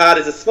 what they've had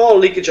is a small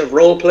leakage of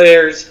role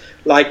players,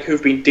 like,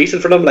 who've been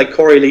decent for them, like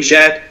Corey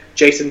Liggett.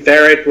 Jason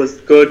Verrett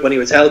was good when he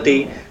was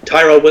healthy.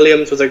 Tyrell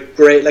Williams was a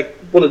great, like,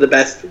 one of the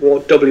best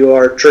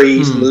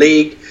WR3s in the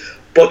league.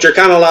 But you're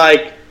kind of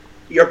like,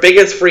 your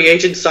biggest free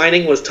agent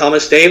signing was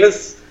Thomas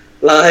Davis.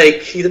 Like,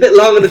 he's a bit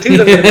long in the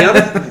tooth, I'm going to be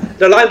honest.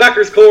 Their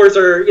linebackers cores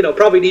are,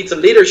 probably need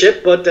some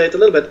leadership, but it's a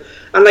little bit.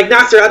 And like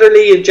Nasser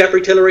Adderley and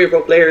Jeffrey Tillery are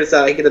both players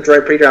I think in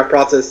the pre-draft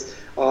process,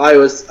 I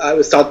was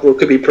thought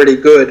could be pretty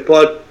good.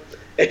 But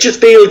it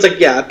just feels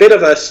like, a bit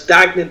of a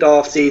stagnant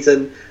off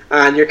season,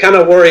 and you're kind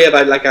of worried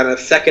about like a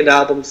second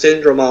album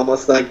syndrome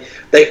almost. Like,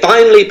 they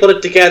finally put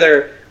it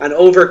together and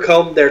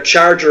overcome their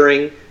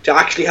chargering to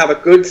actually have a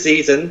good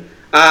season.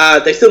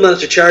 They still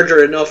managed to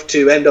charger enough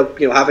to end up,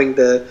 having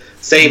the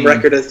same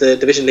record as the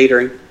division leader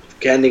and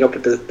ending up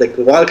with the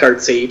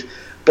wildcard seed.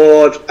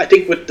 But I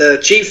think with the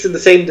Chiefs in the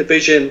same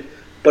division,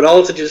 but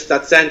also just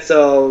that sense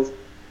of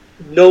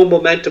no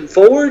momentum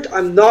forward,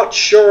 I'm not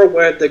sure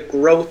where the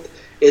growth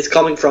is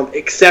coming from,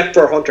 except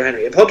for Hunter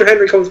Henry. If Hunter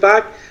Henry comes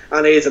back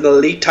and is an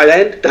elite tight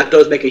end, that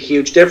does make a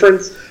huge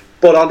difference.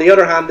 But on the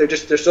other hand,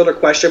 there's other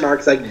question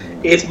marks, like,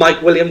 is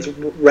Mike Williams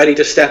ready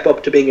to step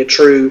up to being a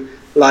true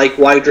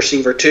wide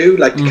receiver too,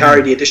 to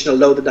carry the additional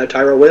load that now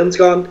Tyrell Williams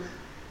gone?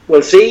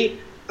 We'll see.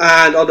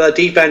 And on the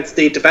defense,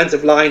 the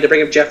defensive line, to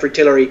bring up Jeffrey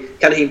Tillery,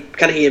 can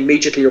he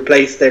immediately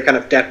replace their kind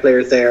of depth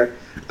players there,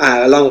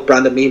 along with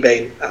Brandon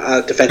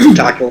Meebane, defensive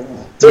tackle?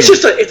 So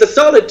it's a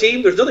solid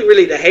team. There's nothing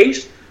really to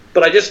hate,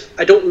 but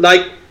I don't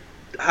like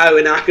how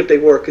inactive they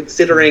were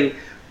considering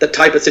the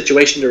type of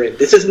situation they're in.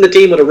 This isn't a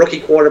team with a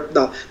rookie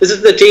this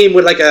isn't a team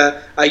with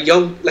a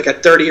young, a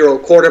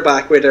 30-year-old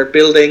quarterback where they're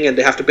building and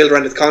they have to build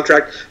around his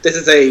contract. This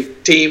is a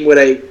team with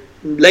a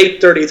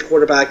late 30s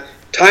quarterback.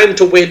 Time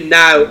to win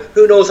now.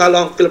 Who knows how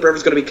long Philip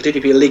Rivers is going to continue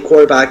to be a elite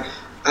quarterback,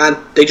 and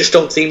they just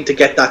don't seem to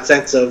get that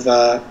sense of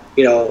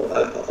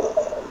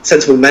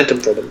sense of momentum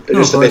for them. They're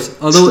just a bit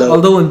slow.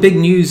 Although in big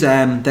news, they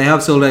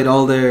have sold out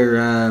all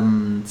their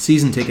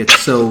season tickets,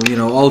 so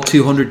all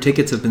 200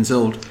 tickets have been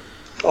sold.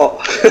 Oh.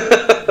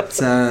 It's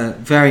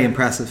very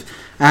impressive.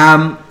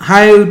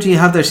 How do you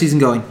have their season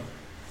going?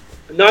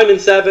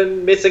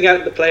 9-7, missing out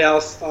in the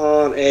playoffs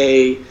on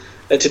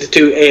to the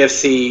two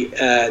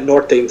AFC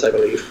North teams, I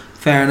believe.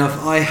 Fair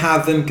enough. I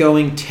have them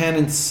going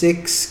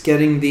 10-6,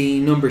 getting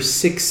the number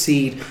 6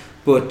 seed,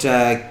 but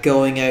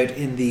going out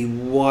in the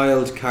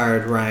wild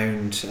card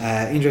round.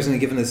 Interestingly,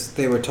 given this,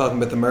 they were talking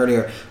about them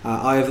earlier,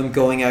 I have them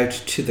going out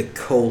to the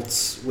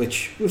Colts,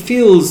 which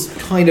feels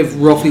kind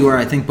of roughly where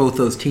I think both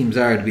those teams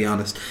are, to be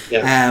honest.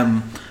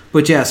 Yeah.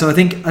 But yeah, so I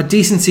think a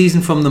decent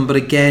season from them, but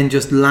again,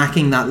 just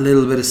lacking that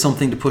little bit of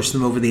something to push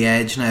them over the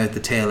edge now at the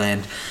tail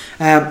end.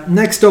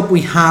 Next up,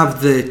 we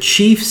have the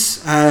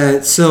Chiefs.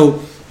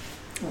 So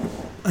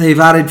they've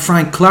added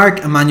Frank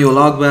Clark, Emmanuel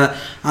Ogbah,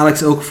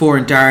 Alex Okafor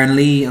and Darren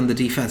Lee on the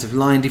defensive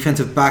line.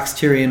 Defensive backs,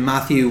 Tyrion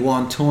Matthew,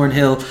 Juan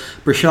Thornhill,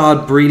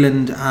 Brashad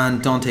Breeland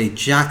and Dante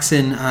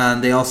Jackson.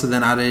 And they also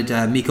then added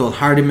Mecole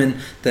Hardman,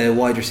 the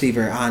wide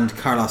receiver, and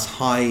Carlos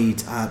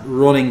Hyde at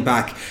running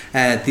back.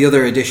 The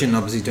other addition,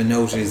 obviously, to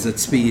note is that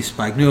Steve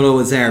Spagnuolo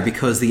is there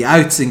because the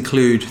outs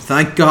include,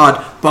 thank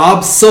God,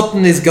 Bob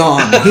Sutton is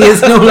gone. He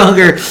is no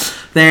longer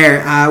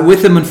there.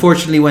 With him,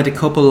 unfortunately, went a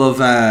couple of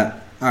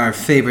our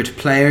favourite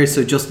players.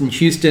 So Justin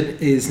Houston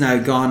is now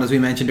gone, as we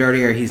mentioned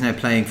earlier. He's now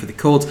playing for the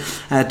Colts.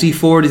 Dee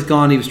Ford is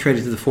gone. He was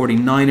traded to the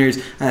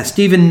 49ers.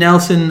 Steven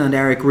Nelson and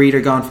Eric Reid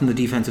are gone from the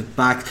defensive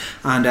backs,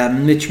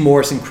 and Mitch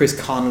Morse and Chris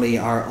Connolly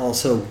are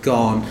also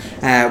gone,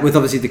 with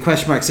obviously the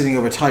question mark sitting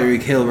over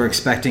Tyreek Hill. We're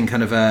expecting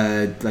kind of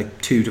a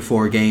 2 to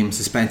 4 game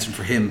suspension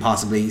for him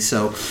possibly.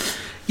 So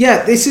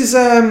yeah, this is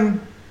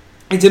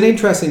it's an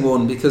interesting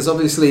one, because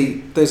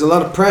obviously there's a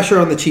lot of pressure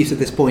on the Chiefs at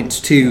this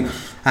point to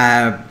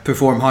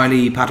perform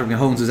highly. Patrick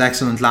Mahomes was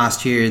excellent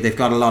last year. They've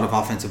got a lot of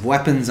offensive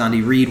weapons.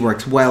 Andy Reid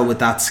works well with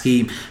that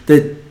scheme.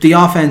 The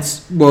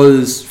offense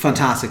was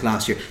fantastic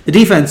last year. The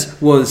defense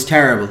was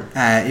terrible.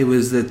 It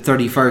was the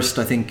 31st,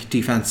 I think,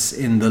 defense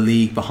in the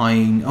league,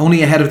 behind,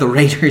 only ahead of the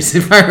Raiders,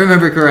 if I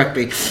remember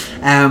correctly.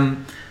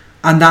 And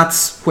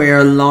that's where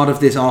a lot of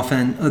this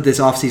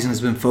offseason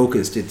has been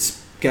focused. It's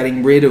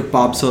getting rid of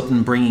Bob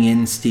Sutton, bringing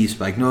in Steve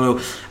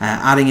Spagnuolo,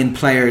 adding in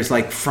players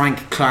like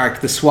Frank Clark,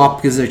 the swap,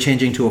 because they're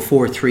changing to a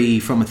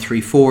 4-3 from a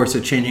 3-4,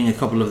 so changing a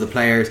couple of the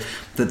players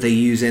that they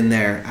use in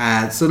there.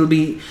 So it'll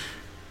be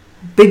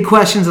big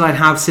questions that I'd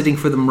have sitting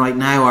for them right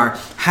now are,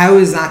 how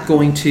is that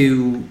going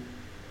to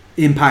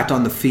impact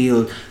on the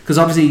field? Because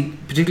obviously,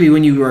 particularly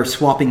when you are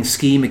swapping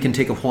scheme, it can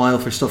take a while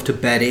for stuff to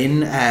bed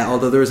in,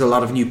 although there's a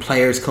lot of new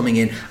players coming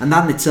in, and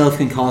that in itself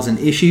can cause an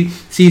issue.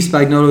 Steve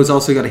Spagnuolo has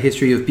also got a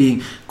history of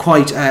being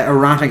quite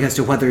erratic as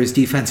to whether his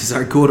defenses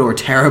are good or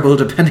terrible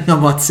depending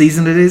on what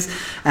season it is.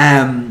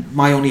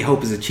 My only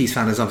hope as a Chiefs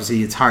fan is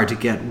obviously it's hard to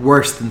get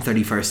worse than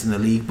 31st in the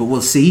league, but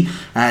we'll see.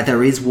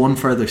 There is one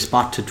further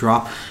spot to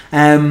drop.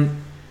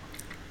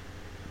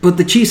 But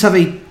the Chiefs have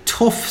a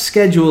tough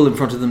schedule in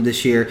front of them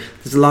this year.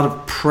 There's a lot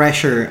of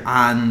pressure,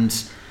 and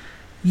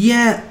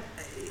yeah,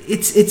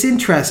 it's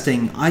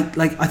interesting. I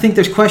think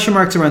there's question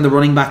marks around the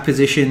running back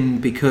position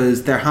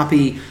because they're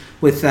happy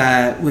with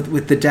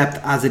the depth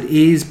as it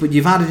is. But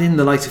you've added in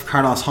the likes of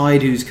Carlos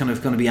Hyde, who's kind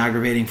of going to be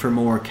aggravating for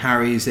more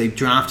carries. They've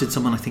drafted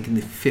someone I think in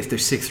the 5th or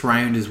 6th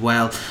round as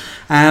well.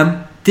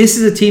 This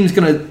is a team that's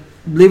going to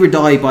live or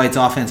die by its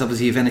offense.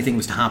 Obviously, if anything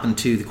was to happen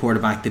to the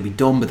quarterback, they'd be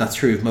done. But that's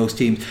true of most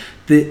teams.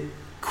 The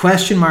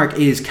question mark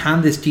is,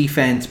 can this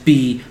defense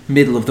be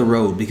middle of the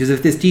road? Because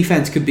if this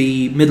defense could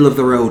be middle of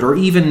the road, or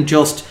even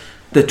just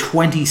the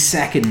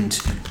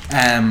 22nd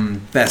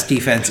best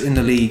defense in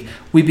the league,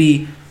 we'd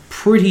be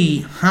pretty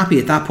happy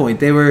at that point.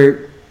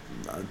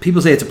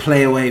 People say it's a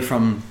play away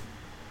from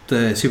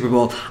the Super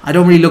Bowl. I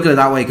don't really look at it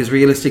that way, because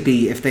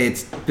realistically, if they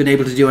had been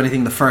able to do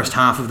anything the first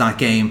half of that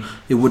game,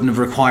 it wouldn't have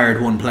required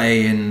one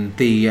play in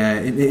the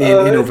in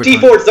overtime. T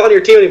Ford's not on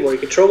your team anymore. You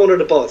can throw him under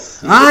the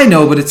bus. I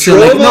know, but it's still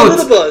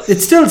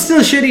it's still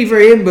shitty for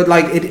him. But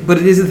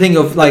it is a thing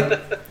of I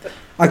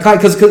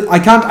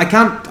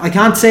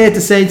can't say it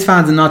to Saints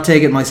fans and not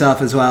take it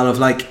myself as well.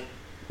 Of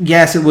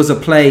yes, it was a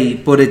play,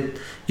 but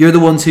you're the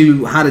ones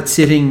who had it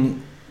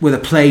sitting with a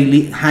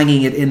play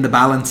hanging it in the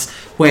balance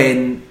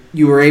when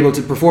you were able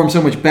to perform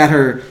so much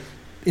better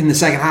in the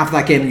second half of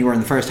that game than you were in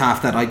the first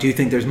half. That I do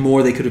think there's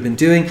more they could have been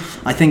doing.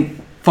 I think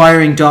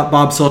firing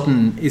Bob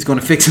Sutton is going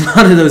to fix a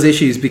lot of those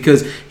issues,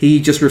 because he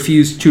just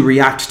refused to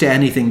react to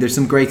anything. There's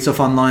some great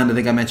stuff online, I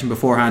think I mentioned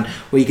beforehand,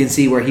 where you can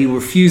see where he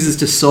refuses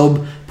to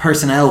sub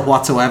personnel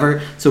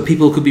whatsoever. So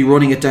people could be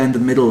running it down the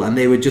middle and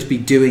they would just be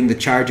doing the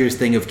Chargers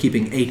thing of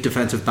keeping 8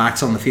 defensive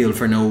backs on the field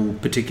for no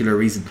particular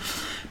reason.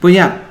 But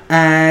yeah,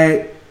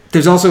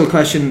 there's also a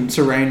question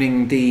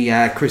surrounding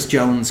the Chris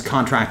Jones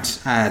contract.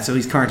 So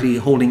he's currently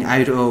holding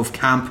out of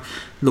camp,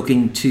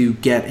 looking to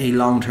get a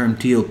long-term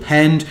deal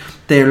penned.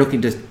 They're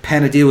looking to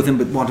pen a deal with him,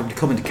 but want him to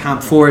come into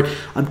camp for it.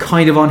 I'm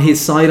kind of on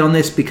his side on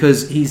this,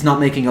 because he's not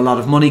making a lot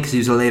of money because he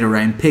was a later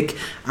round pick,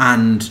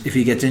 and if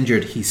he gets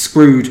injured, he's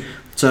screwed.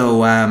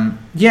 So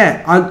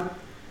yeah,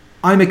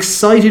 I'm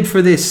excited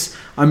for this.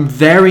 I'm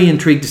very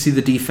intrigued to see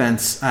the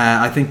defense.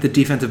 I think the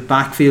defensive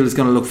backfield is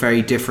going to look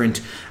very different.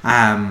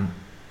 I'm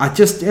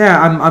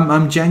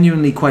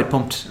genuinely quite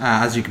pumped,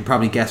 as you can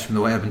probably guess from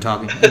the way I've been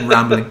talking and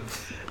rambling.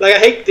 I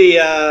think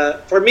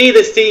for me,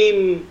 this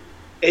team,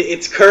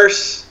 its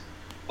curse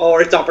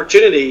or its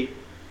opportunity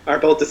are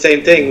both the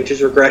same thing, which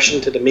is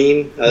regression to the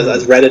mean,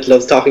 as Reddit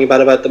loves talking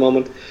about at the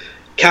moment.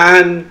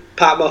 Can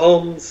Pat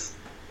Mahomes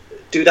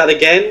do that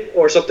again,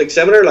 or something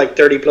similar, like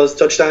 30 plus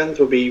touchdowns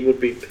would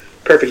be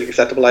perfectly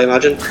acceptable, I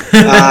imagine.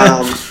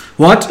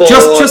 What?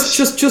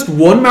 Just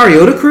one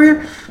Mariota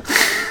career?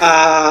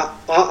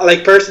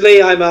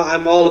 Personally,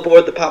 I'm all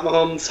aboard the Pat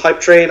Mahomes hype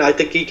train. I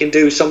think he can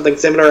do something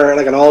similar,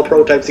 like an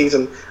all-pro type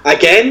season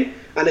again.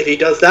 And if he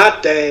does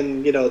that,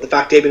 then the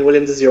fact Damien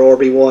Williams is your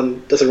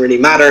RB1 doesn't really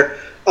matter.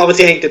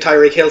 Obviously, I think the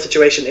Tyreek Hill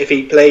situation, if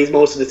he plays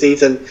most of the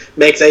season,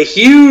 makes a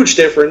huge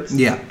difference.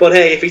 Yeah. But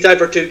hey, if he's out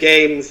for 2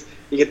 games,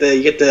 you get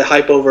the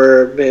hype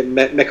over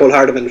Mecole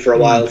Hardman for a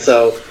while.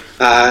 So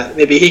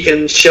maybe he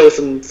can show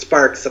some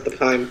sparks at the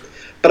time.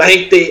 But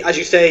I think as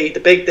you say,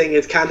 the big thing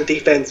is, can the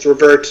defense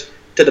revert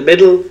to the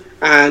middle?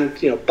 And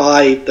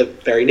by the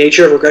very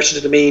nature of regression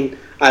to the mean,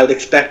 I would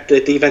expect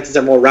that defenses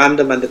are more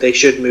random and that they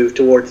should move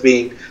towards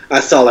being a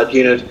solid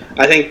unit.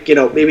 I think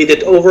maybe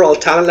the overall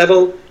talent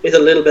level is a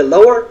little bit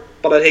lower,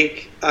 but I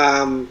think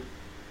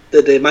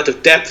the amount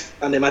of depth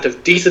and the amount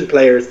of decent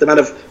players, the amount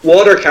of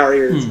water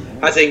carriers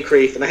has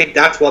increased, and I think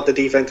that's what the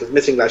defense was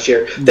missing last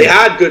year. They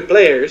had good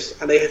players,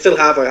 and they still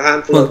have a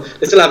handful.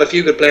 They still have a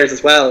few good players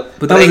as well.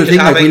 But that was the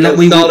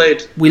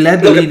thing. We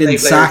led the league in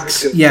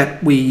sacks,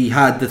 yet we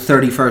had the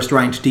 31st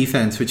ranked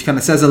defense, which kind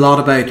of says a lot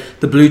about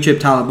the blue chip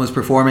talent was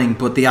performing,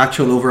 but the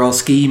actual overall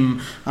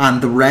scheme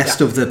and the rest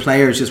of the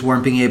players just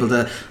weren't being able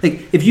to.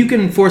 If you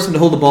can force them to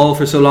hold the ball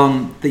for so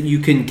long that you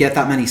can get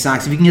that many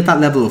sacks, if you can get that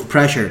level of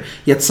pressure,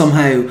 yet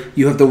somehow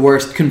you have the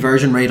worst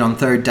conversion rate on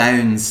third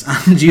downs,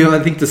 and you have,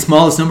 I think, the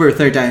smallest number of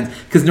third downs,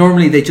 because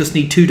normally they just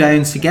need 2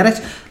 downs to get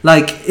it.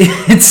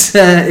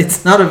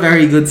 It's not a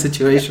very good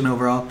situation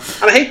overall.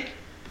 And I think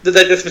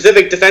the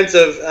specific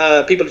defensive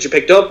people that you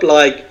picked up,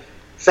 like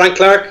Frank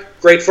Clark,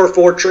 great for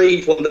 4-3.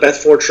 He's one of the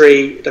best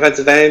 4-3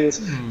 defensive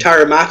ends.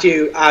 Tyrann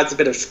Mathieu adds a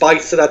bit of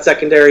spice to that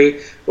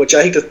secondary, which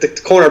I think the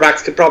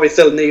cornerbacks could probably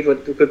still need,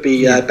 but could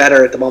be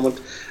better at the moment.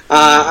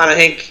 And I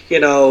think,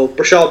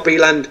 Brashad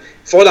Breeland,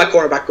 for that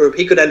cornerback group,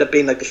 he could end up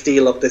being like the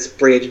steal of this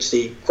free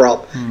agency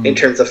crop in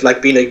terms of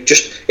like being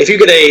if you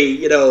get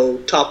a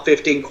top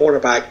 15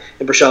 cornerback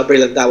in Brashad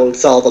Breeland, that will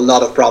solve a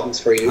lot of problems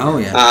for you. Oh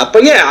yeah.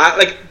 But yeah,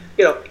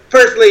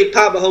 personally,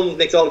 Pat Mahomes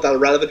makes all of that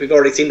irrelevant. We've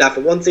already seen that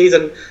for one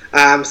season.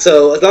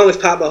 So as long as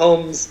Pat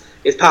Mahomes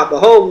is Pat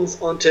Mahomes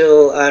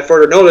until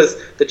further notice,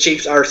 the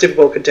Chiefs are a Super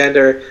Bowl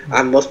contender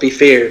and must be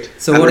feared.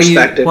 So and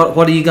respected.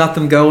 What do you got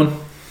them going?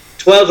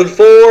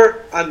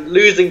 12-4 and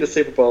losing the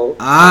Super Bowl.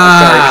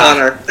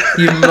 Sorry, Connor.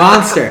 You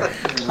monster.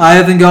 I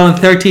have them going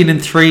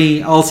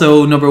 13-3,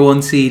 also number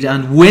 1 seed,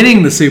 and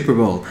winning the Super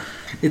Bowl.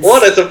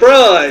 What a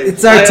surprise!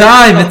 It's our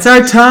time. It's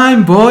our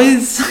time,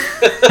 boys.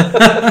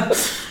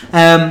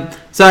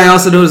 So I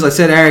also noticed I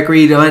said Eric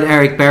Reid. I had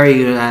Eric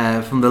Berry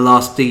from the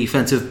Lost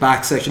defensive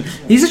back section.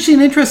 He's actually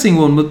an interesting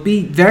one. Would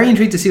be very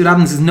intrigued to see what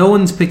happens, because no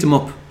one's picked him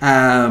up.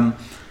 And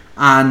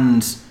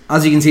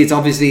as you can see, it's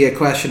obviously a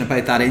question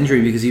about that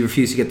injury, because he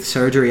refused to get the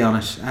surgery on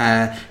it.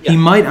 He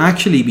might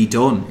actually be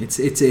done. It's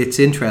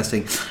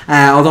interesting.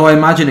 Although I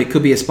imagine it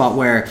could be a spot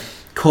where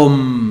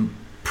come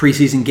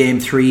preseason game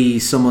 3,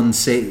 someone's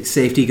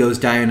safety goes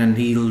down and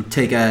he'll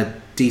take a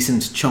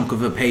decent chunk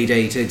of a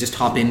payday to just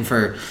hop in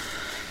for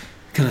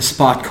kind of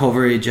spot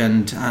coverage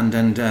and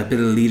a bit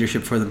of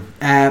leadership for them.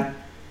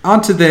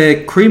 On to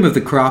the cream of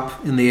the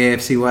crop in the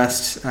AFC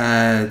West,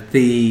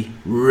 the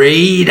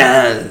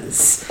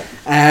Raiders.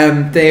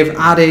 They've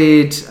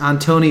added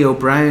Antonio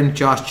Brown,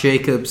 Josh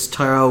Jacobs,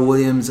 Tyrell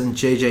Williams and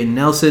JJ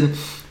Nelson,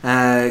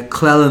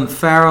 Clelin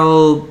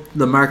Ferrell,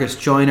 LaMarcus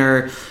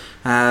Joyner,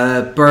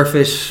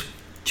 Burfitt,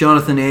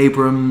 Jonathan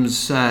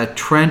Abrams,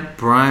 Trent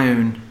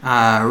Brown,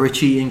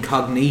 Richie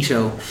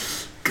Incognito.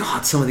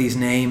 God, some of these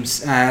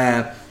names.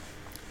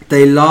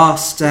 They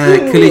lost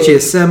Kalichi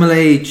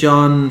Asemele,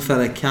 John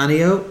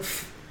Feliciano.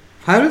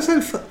 How does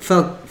it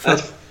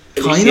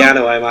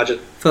Feliciano, I imagine.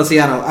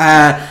 Feliciano.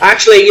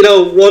 Actually,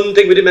 one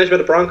thing we didn't mention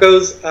about the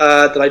Broncos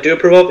that I do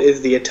approve of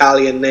is the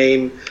Italian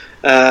name,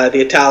 the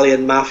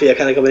Italian mafia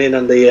kind of coming in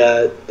on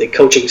the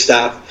coaching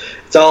staff.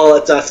 It's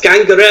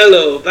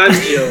Scangarello,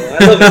 Banjo. I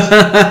love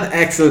it.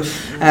 Excellent.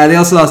 They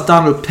also lost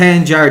Donald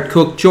Penn, Jared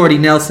Cook, Jordy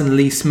Nelson,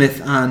 Lee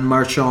Smith, and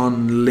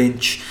Marshawn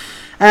Lynch.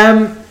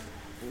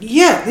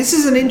 Yeah, this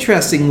is an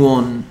interesting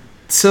one.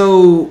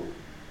 So,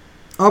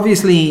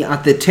 obviously,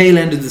 at the tail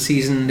end of the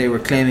season, they were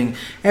claiming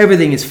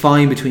everything is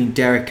fine between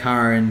Derek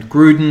Carr and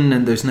Gruden,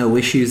 and there's no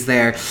issues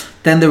there.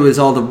 Then there was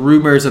all the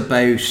rumours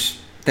about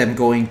them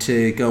going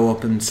to go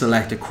up and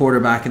select a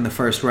quarterback in the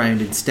first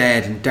round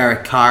instead, and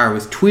Derek Carr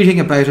was tweeting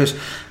about it,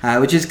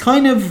 which is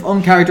kind of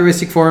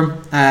uncharacteristic for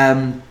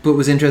him, but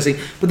was interesting.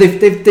 But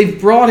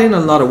they've brought in a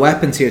lot of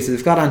weapons here. So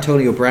they've got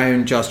Antonio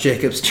Brown, Josh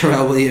Jacobs,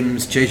 Tyrell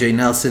Williams, JJ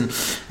Nelson.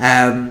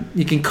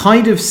 You can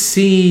kind of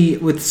see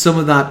with some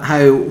of that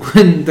how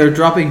when they're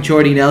dropping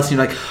Jordy Nelson,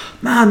 you're like,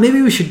 man,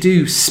 maybe we should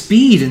do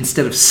speed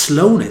instead of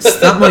slowness.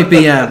 That might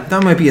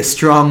be a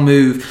strong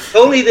move.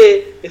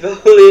 If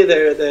only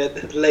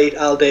the late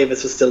Al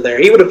Davis was still there,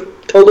 he would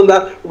have told them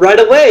that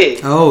right away.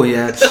 Oh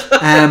yeah.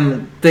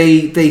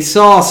 They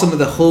saw some of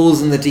the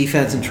holes in the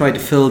defense and tried to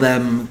fill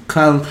them.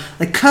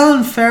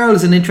 Clelin Ferrell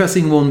is an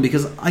interesting one,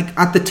 because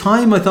at the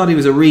time I thought he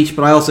was a reach,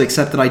 but I also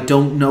accept that I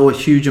don't know a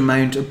huge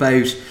amount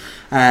about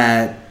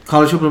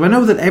college football. I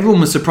know that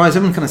everyone was surprised.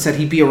 Everyone kind of said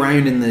he'd be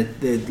around in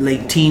the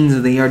late teens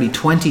and the early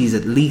 20s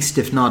at least,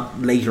 if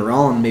not later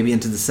on, maybe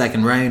into the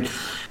second round.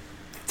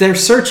 They're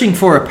searching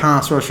for a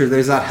pass rusher.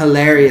 There's that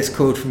hilarious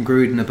quote from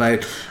Gruden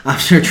about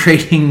after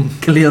trading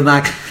Khalil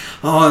Mack,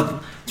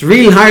 it's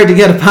really hard to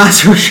get a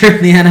pass rusher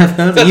in the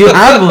NFL. You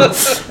have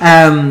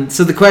one.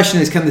 So the question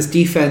is, can this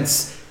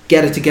defense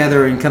get it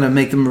together and kind of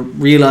make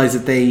them realize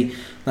that they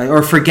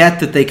or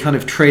forget that they kind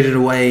of traded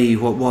away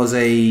what was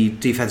a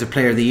Defensive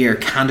Player of the Year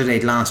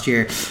candidate last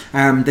year.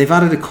 They've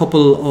added a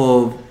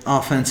couple of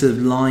offensive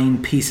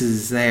line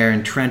pieces there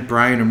in Trent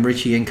Brown and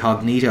Richie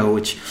Incognito,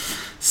 which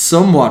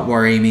somewhat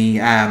worry me,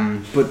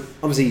 but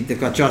obviously they've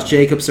got Josh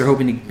Jacobs. They're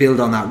hoping to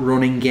build on that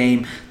running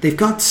game. They've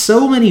got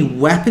so many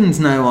weapons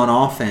now on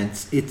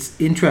offense.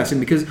 It's interesting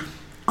because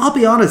I'll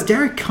be honest,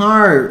 Derek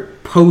Carr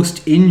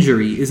post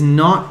injury is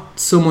not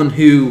someone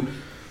who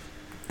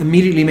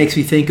immediately makes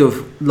me think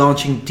of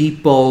launching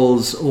deep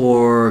balls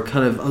or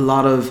kind of a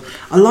lot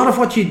of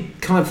what you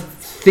kind of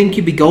think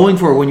you'd be going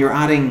for when you're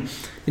adding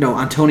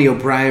Antonio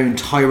Brown,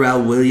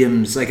 Tyrell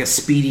Williams, like a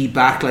speedy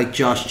back like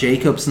Josh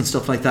Jacobs and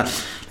stuff like that.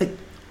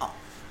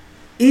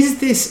 Is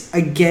this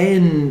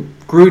again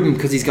Gruden,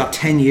 because he's got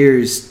 10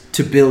 years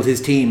to build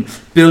his team,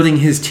 building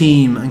his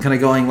team and kind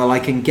of going, well, I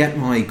can get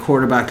my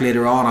quarterback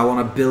later on, I want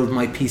to build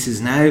my pieces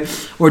now?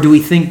 Or do we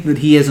think that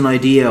he has an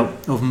idea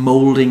of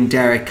moulding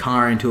Derek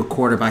Carr into a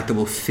quarterback that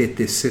will fit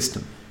this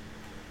system?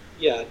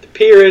 Yeah, to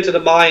peer into the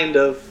mind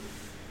of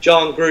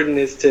John Gruden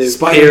is to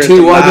Spider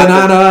 2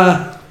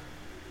 banana.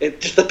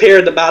 It just the peer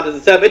in the madness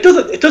itself. It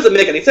doesn't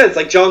make any sense.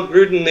 Like, John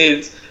Gruden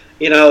is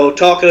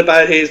talking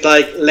about his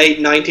late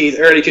 90s,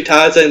 early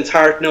 2000s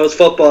hard-nosed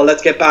football.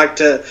 Let's get back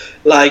to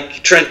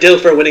Trent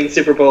Dilfer winning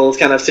Super Bowls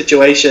kind of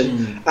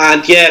situation.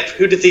 And yet,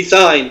 who does he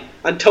sign?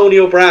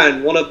 Antonio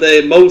Brown, one of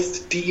the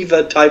most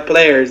diva type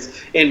players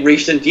in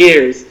recent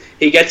years.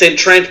 He gets in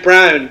Trent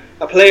Brown,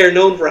 a player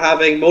known for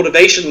having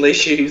motivational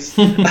issues,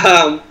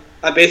 and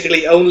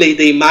basically only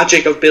the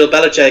magic of Bill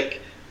Belichick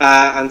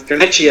and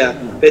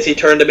Garnaccia basically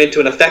turned him into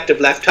an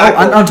effective left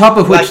tackle. And on top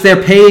of which,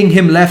 they're paying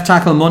him left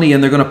tackle money,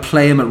 and they're going to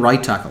play him at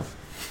right tackle.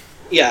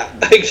 Yeah,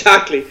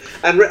 exactly.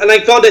 And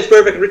like Vontaze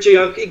Burfict and Richie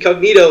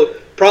Incognito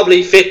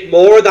probably fit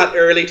more that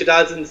early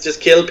 2000s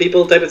just kill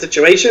people type of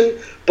situation,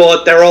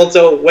 but they're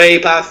also way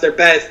past their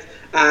best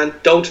and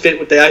don't fit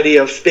with the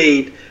idea of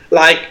speed.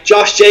 Like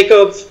Josh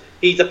Jacobs,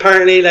 he's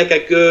apparently like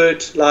a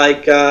good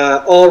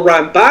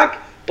all-round back,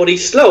 but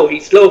he's slow.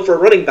 He's slow for a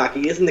running back.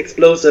 He isn't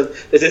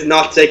explosive. This is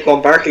not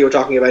Saquon Barkley we're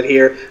talking about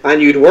here.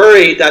 And you'd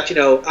worry that,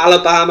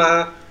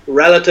 Alabama,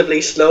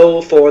 relatively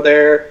slow for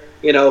their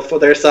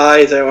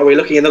size. Are we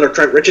looking at another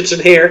Trent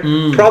Richardson here?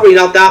 Probably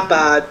not that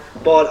bad,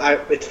 but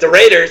it's the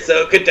Raiders,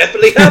 so it could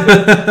definitely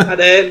happen. And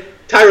then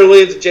Tyrell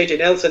Williams and JJ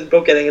Nelson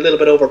both getting a little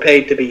bit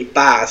overpaid to be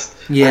fast.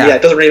 Yeah,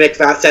 it doesn't really make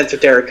sense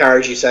with Derek Carr,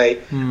 as you say.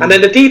 And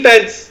then the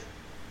defense,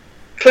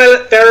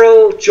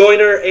 Ferrell,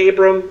 Joyner,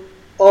 Abram,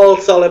 all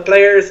solid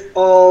players,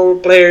 all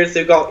players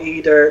who got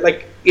either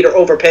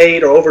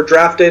overpaid or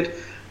overdrafted.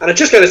 And it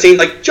just kind of seems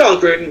like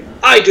John Gruden,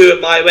 I do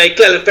it my way.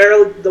 Clelin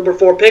Ferrell, number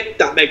 4 pick,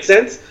 that makes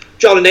sense.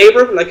 John and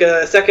Abram, like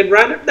a second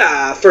rounder,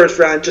 first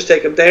round, just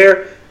take him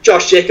there.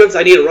 Josh Jacobs,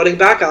 I need a running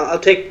back, I'll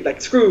take,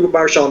 screw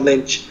Marshawn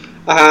Lynch.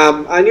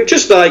 And you're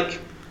just like,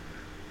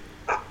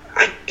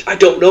 I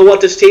don't know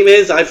what this team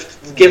is,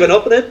 I've given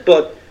up on it,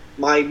 but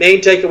my main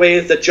takeaway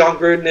is that John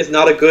Gruden is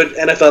not a good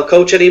NFL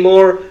coach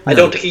anymore. No. I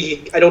don't think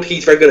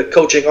he's very good at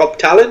coaching up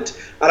talent,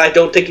 and I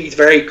don't think he's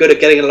very good at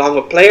getting along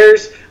with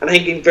players. And I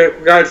think in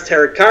regards to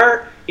Derek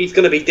Carr, he's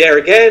going to be there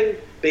again,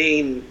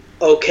 being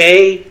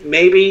okay,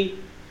 maybe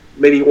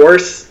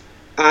worse,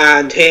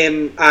 and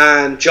him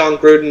and John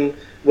Gruden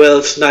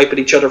will snipe at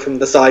each other from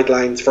the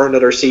sidelines for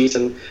another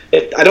season.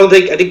 I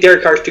think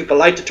Derek Carr's too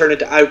polite to turn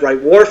into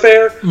outright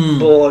warfare,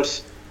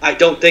 but I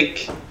don't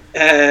think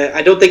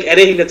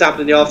anything that's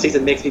happened in the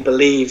offseason makes me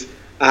believe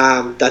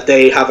that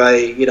they have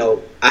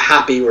a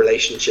happy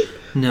relationship.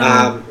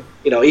 No.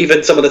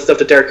 Even some of the stuff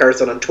that Derek Carr's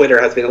done on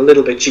Twitter has been a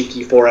little bit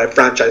cheeky for a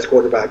franchise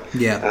quarterback.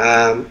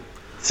 Yeah.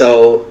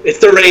 So it's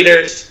the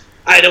Raiders.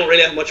 I don't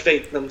really have much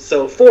faith in them.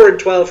 So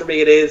 4-12 for me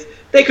it is.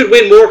 They could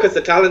win more because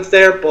the talent's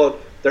there, but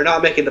they're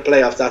not making the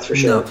playoffs, that's for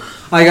sure. No.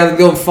 I got to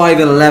go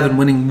 5-11,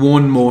 winning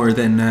one more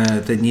than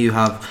you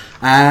have.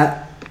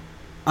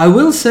 I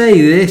will say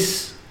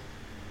this.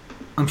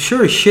 I'm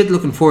sure as shit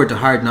looking forward to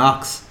Hard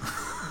Knocks.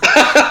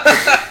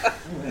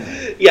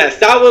 Yes,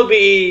 there will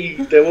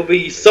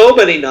be so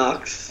many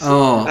knocks.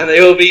 Oh. And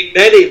they will be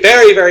many,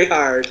 very, very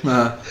hard.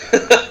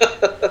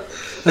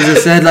 As I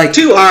said,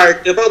 too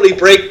hard. They'll probably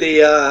break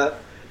the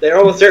they're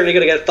almost certainly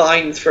going to get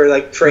fines for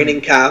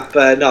training camp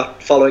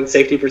not following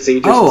safety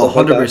procedures. Oh,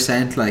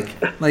 100%.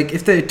 Like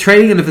if they're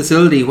training in a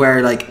facility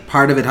where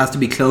part of it has to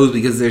be closed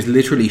because there's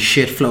literally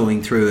shit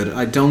flowing through it,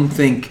 I don't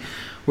think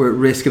we're at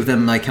risk of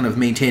them kind of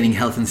maintaining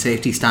health and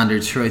safety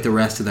standards throughout the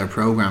rest of their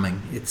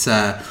programming. It's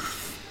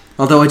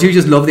although I do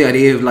just love the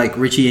idea of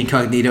Richie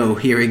Incognito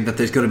hearing that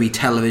there's going to be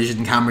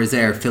television cameras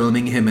there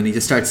filming him, and he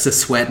just starts to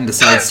sweat and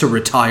decides to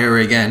retire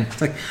again.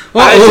 It's like,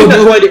 I think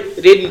that's why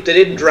they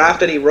didn't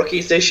draft any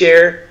rookies this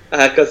year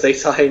because they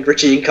signed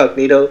Richie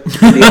Incognito in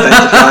the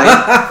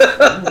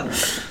offensive line.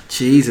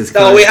 Jesus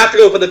Christ. No, we have to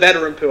go for the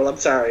veteran pool. I'm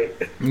sorry.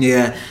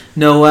 Yeah.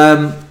 No.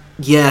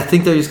 I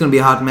think they're just going to be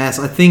a hot mess.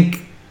 I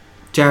think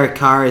Derek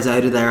Carr is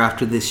out of there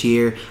after this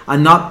year,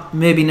 and not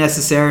maybe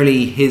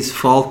necessarily his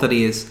fault that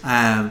he is.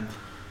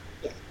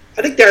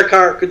 I think Derek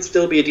Carr could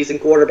still be a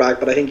decent quarterback,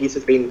 but I think he's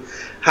just been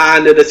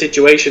handed a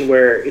situation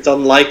where it's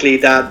unlikely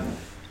that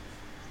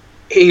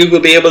he will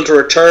be able to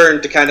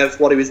return to kind of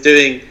what he was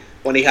doing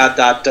when he had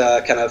that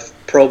kind of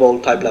Pro Bowl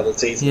type level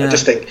season. Yeah. I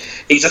just think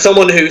he's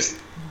someone who's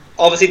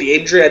obviously the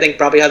injury I think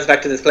probably has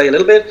affected his play a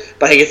little bit,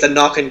 but I think it's the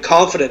knock in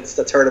confidence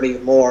that's hurt him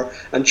even more.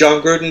 And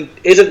John Gruden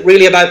isn't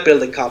really about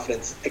building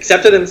confidence,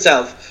 except in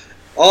himself.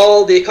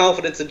 All the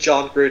confidence in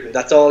John Gruden,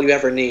 that's all you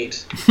ever need.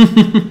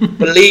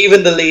 Believe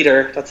in the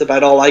leader, that's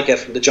about all I get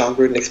from the John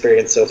Gruden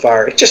experience so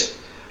far. It's just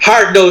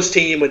hard-nosed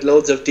team with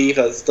loads of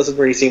divas. Doesn't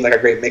really seem like a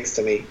great mix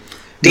to me.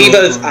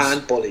 Divas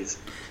and bullies.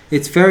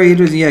 It's very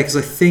interesting, yeah, because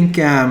I think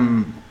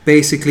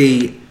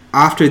basically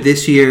after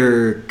this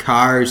year,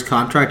 Carr's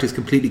contract is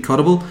completely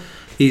cuttable.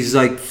 He's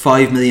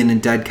 $5 million in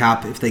dead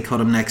cap if they cut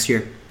him next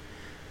year.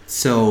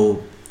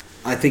 So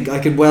I think I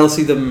could well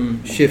see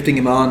them shifting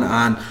him on,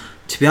 and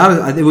to be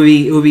honest, it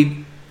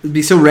would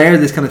be so rare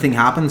this kind of thing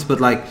happens, but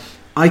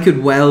I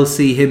could well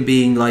see him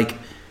being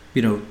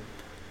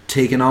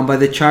taken on by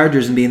the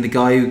Chargers and being the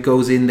guy who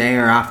goes in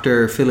there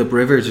after Phillip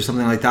Rivers or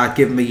something like that,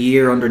 give him a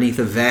year underneath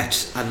a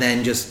vet and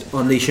then just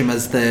unleash him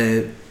as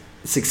the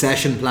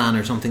succession plan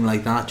or something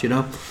like that,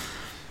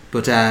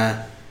 But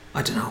I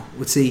don't know.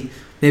 We'll see.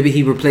 Maybe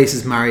he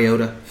replaces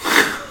Mariota.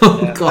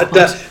 Oh, God.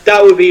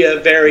 That would be a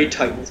very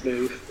Titans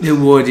move. It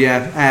would,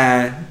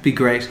 yeah. Be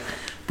great.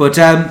 But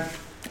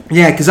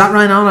yeah, because that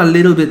ran on a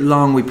little bit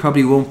long. We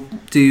probably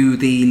won't do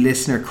the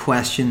listener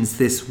questions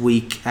this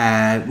week.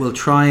 We'll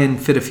try and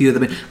fit a few of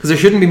them in because there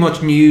shouldn't be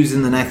much news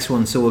in the next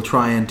one, so we'll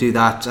try and do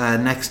that.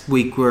 Next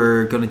week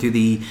we're going to do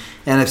the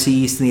NFC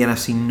East and the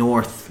NFC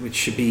North, which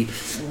should be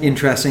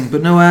interesting.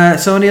 But no,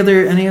 so any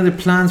other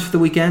plans for the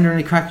weekend or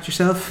any crack at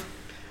yourself?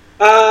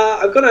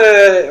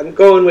 I'm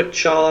going with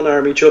Sean,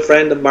 our mutual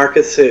friend, and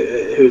Marcus,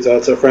 who's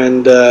also a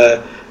friend.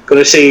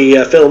 Going to see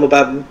a film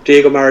about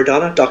Diego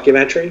Maradona,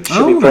 documentary.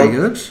 Should be fun. Very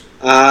good.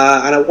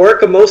 And at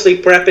work, I'm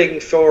mostly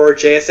prepping for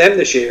JSM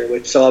this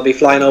year, so I'll be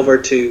flying over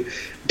to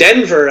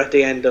Denver at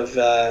the end of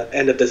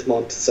this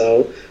month.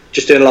 So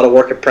just doing a lot of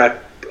work at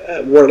prep,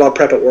 a lot of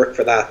prep at work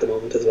for that at the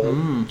moment as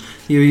well.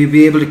 You'll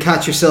be able to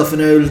catch yourself an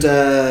old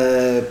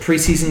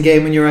pre-season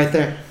game when you're right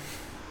there.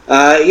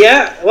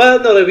 Yeah, well,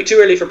 no, it'll be too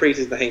early for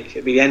pre-season. I think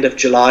it'll be the end of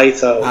July.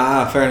 So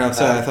fair enough.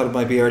 Sorry, I thought it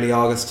might be early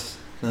August.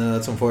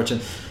 That's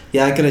unfortunate.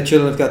 Yeah, I'm gonna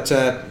chill. I've got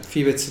a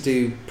few bits to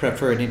do, prep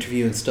for an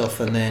interview and stuff,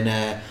 and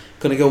then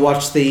gonna go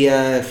watch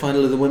the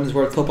final of the Women's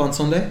World Cup on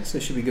Sunday. So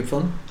it should be good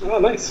fun. Oh,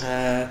 nice.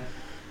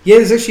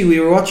 There's actually, we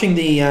were watching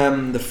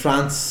the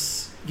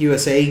France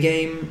USA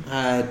game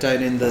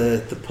down in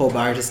the pub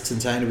Artists in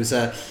town. It was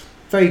a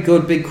very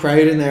good big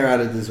crowd in there at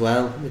it as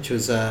well, which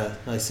was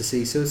nice to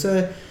see. So it's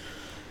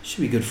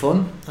should be good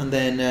fun. And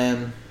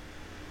then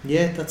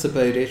that's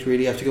about it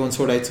really. I have to go and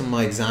sort out some of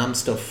my exam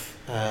stuff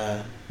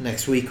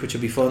next week, which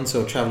will be fun.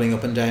 So travelling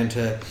up and down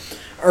to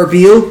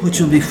Erbil, which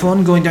will be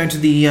fun, going down to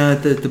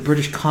the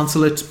British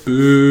consulate,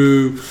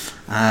 boo,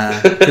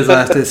 because I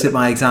have to sit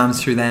my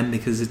exams through them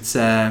because it's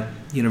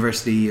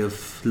University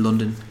of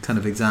London kind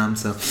of exam.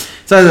 So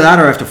it's either that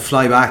or I have to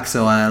fly back.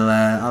 So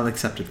I'll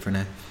accept it for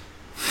now.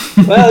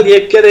 Well,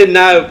 you get in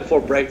now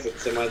before Brexit,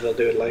 so you might as well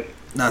do it. Like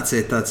that's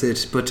it. But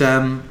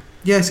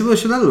so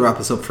that'll wrap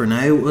us up for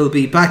now. We'll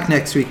be back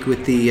next week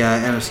with the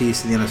NFC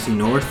East and the NFC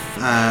North.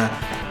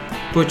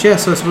 But yeah,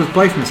 so I suppose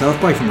bye from myself,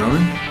 bye from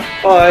Ronan.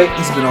 Bye.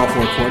 This has been All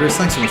Four Quarters.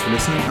 Thanks so much for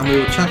listening, and we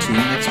will chat to you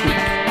next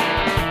week.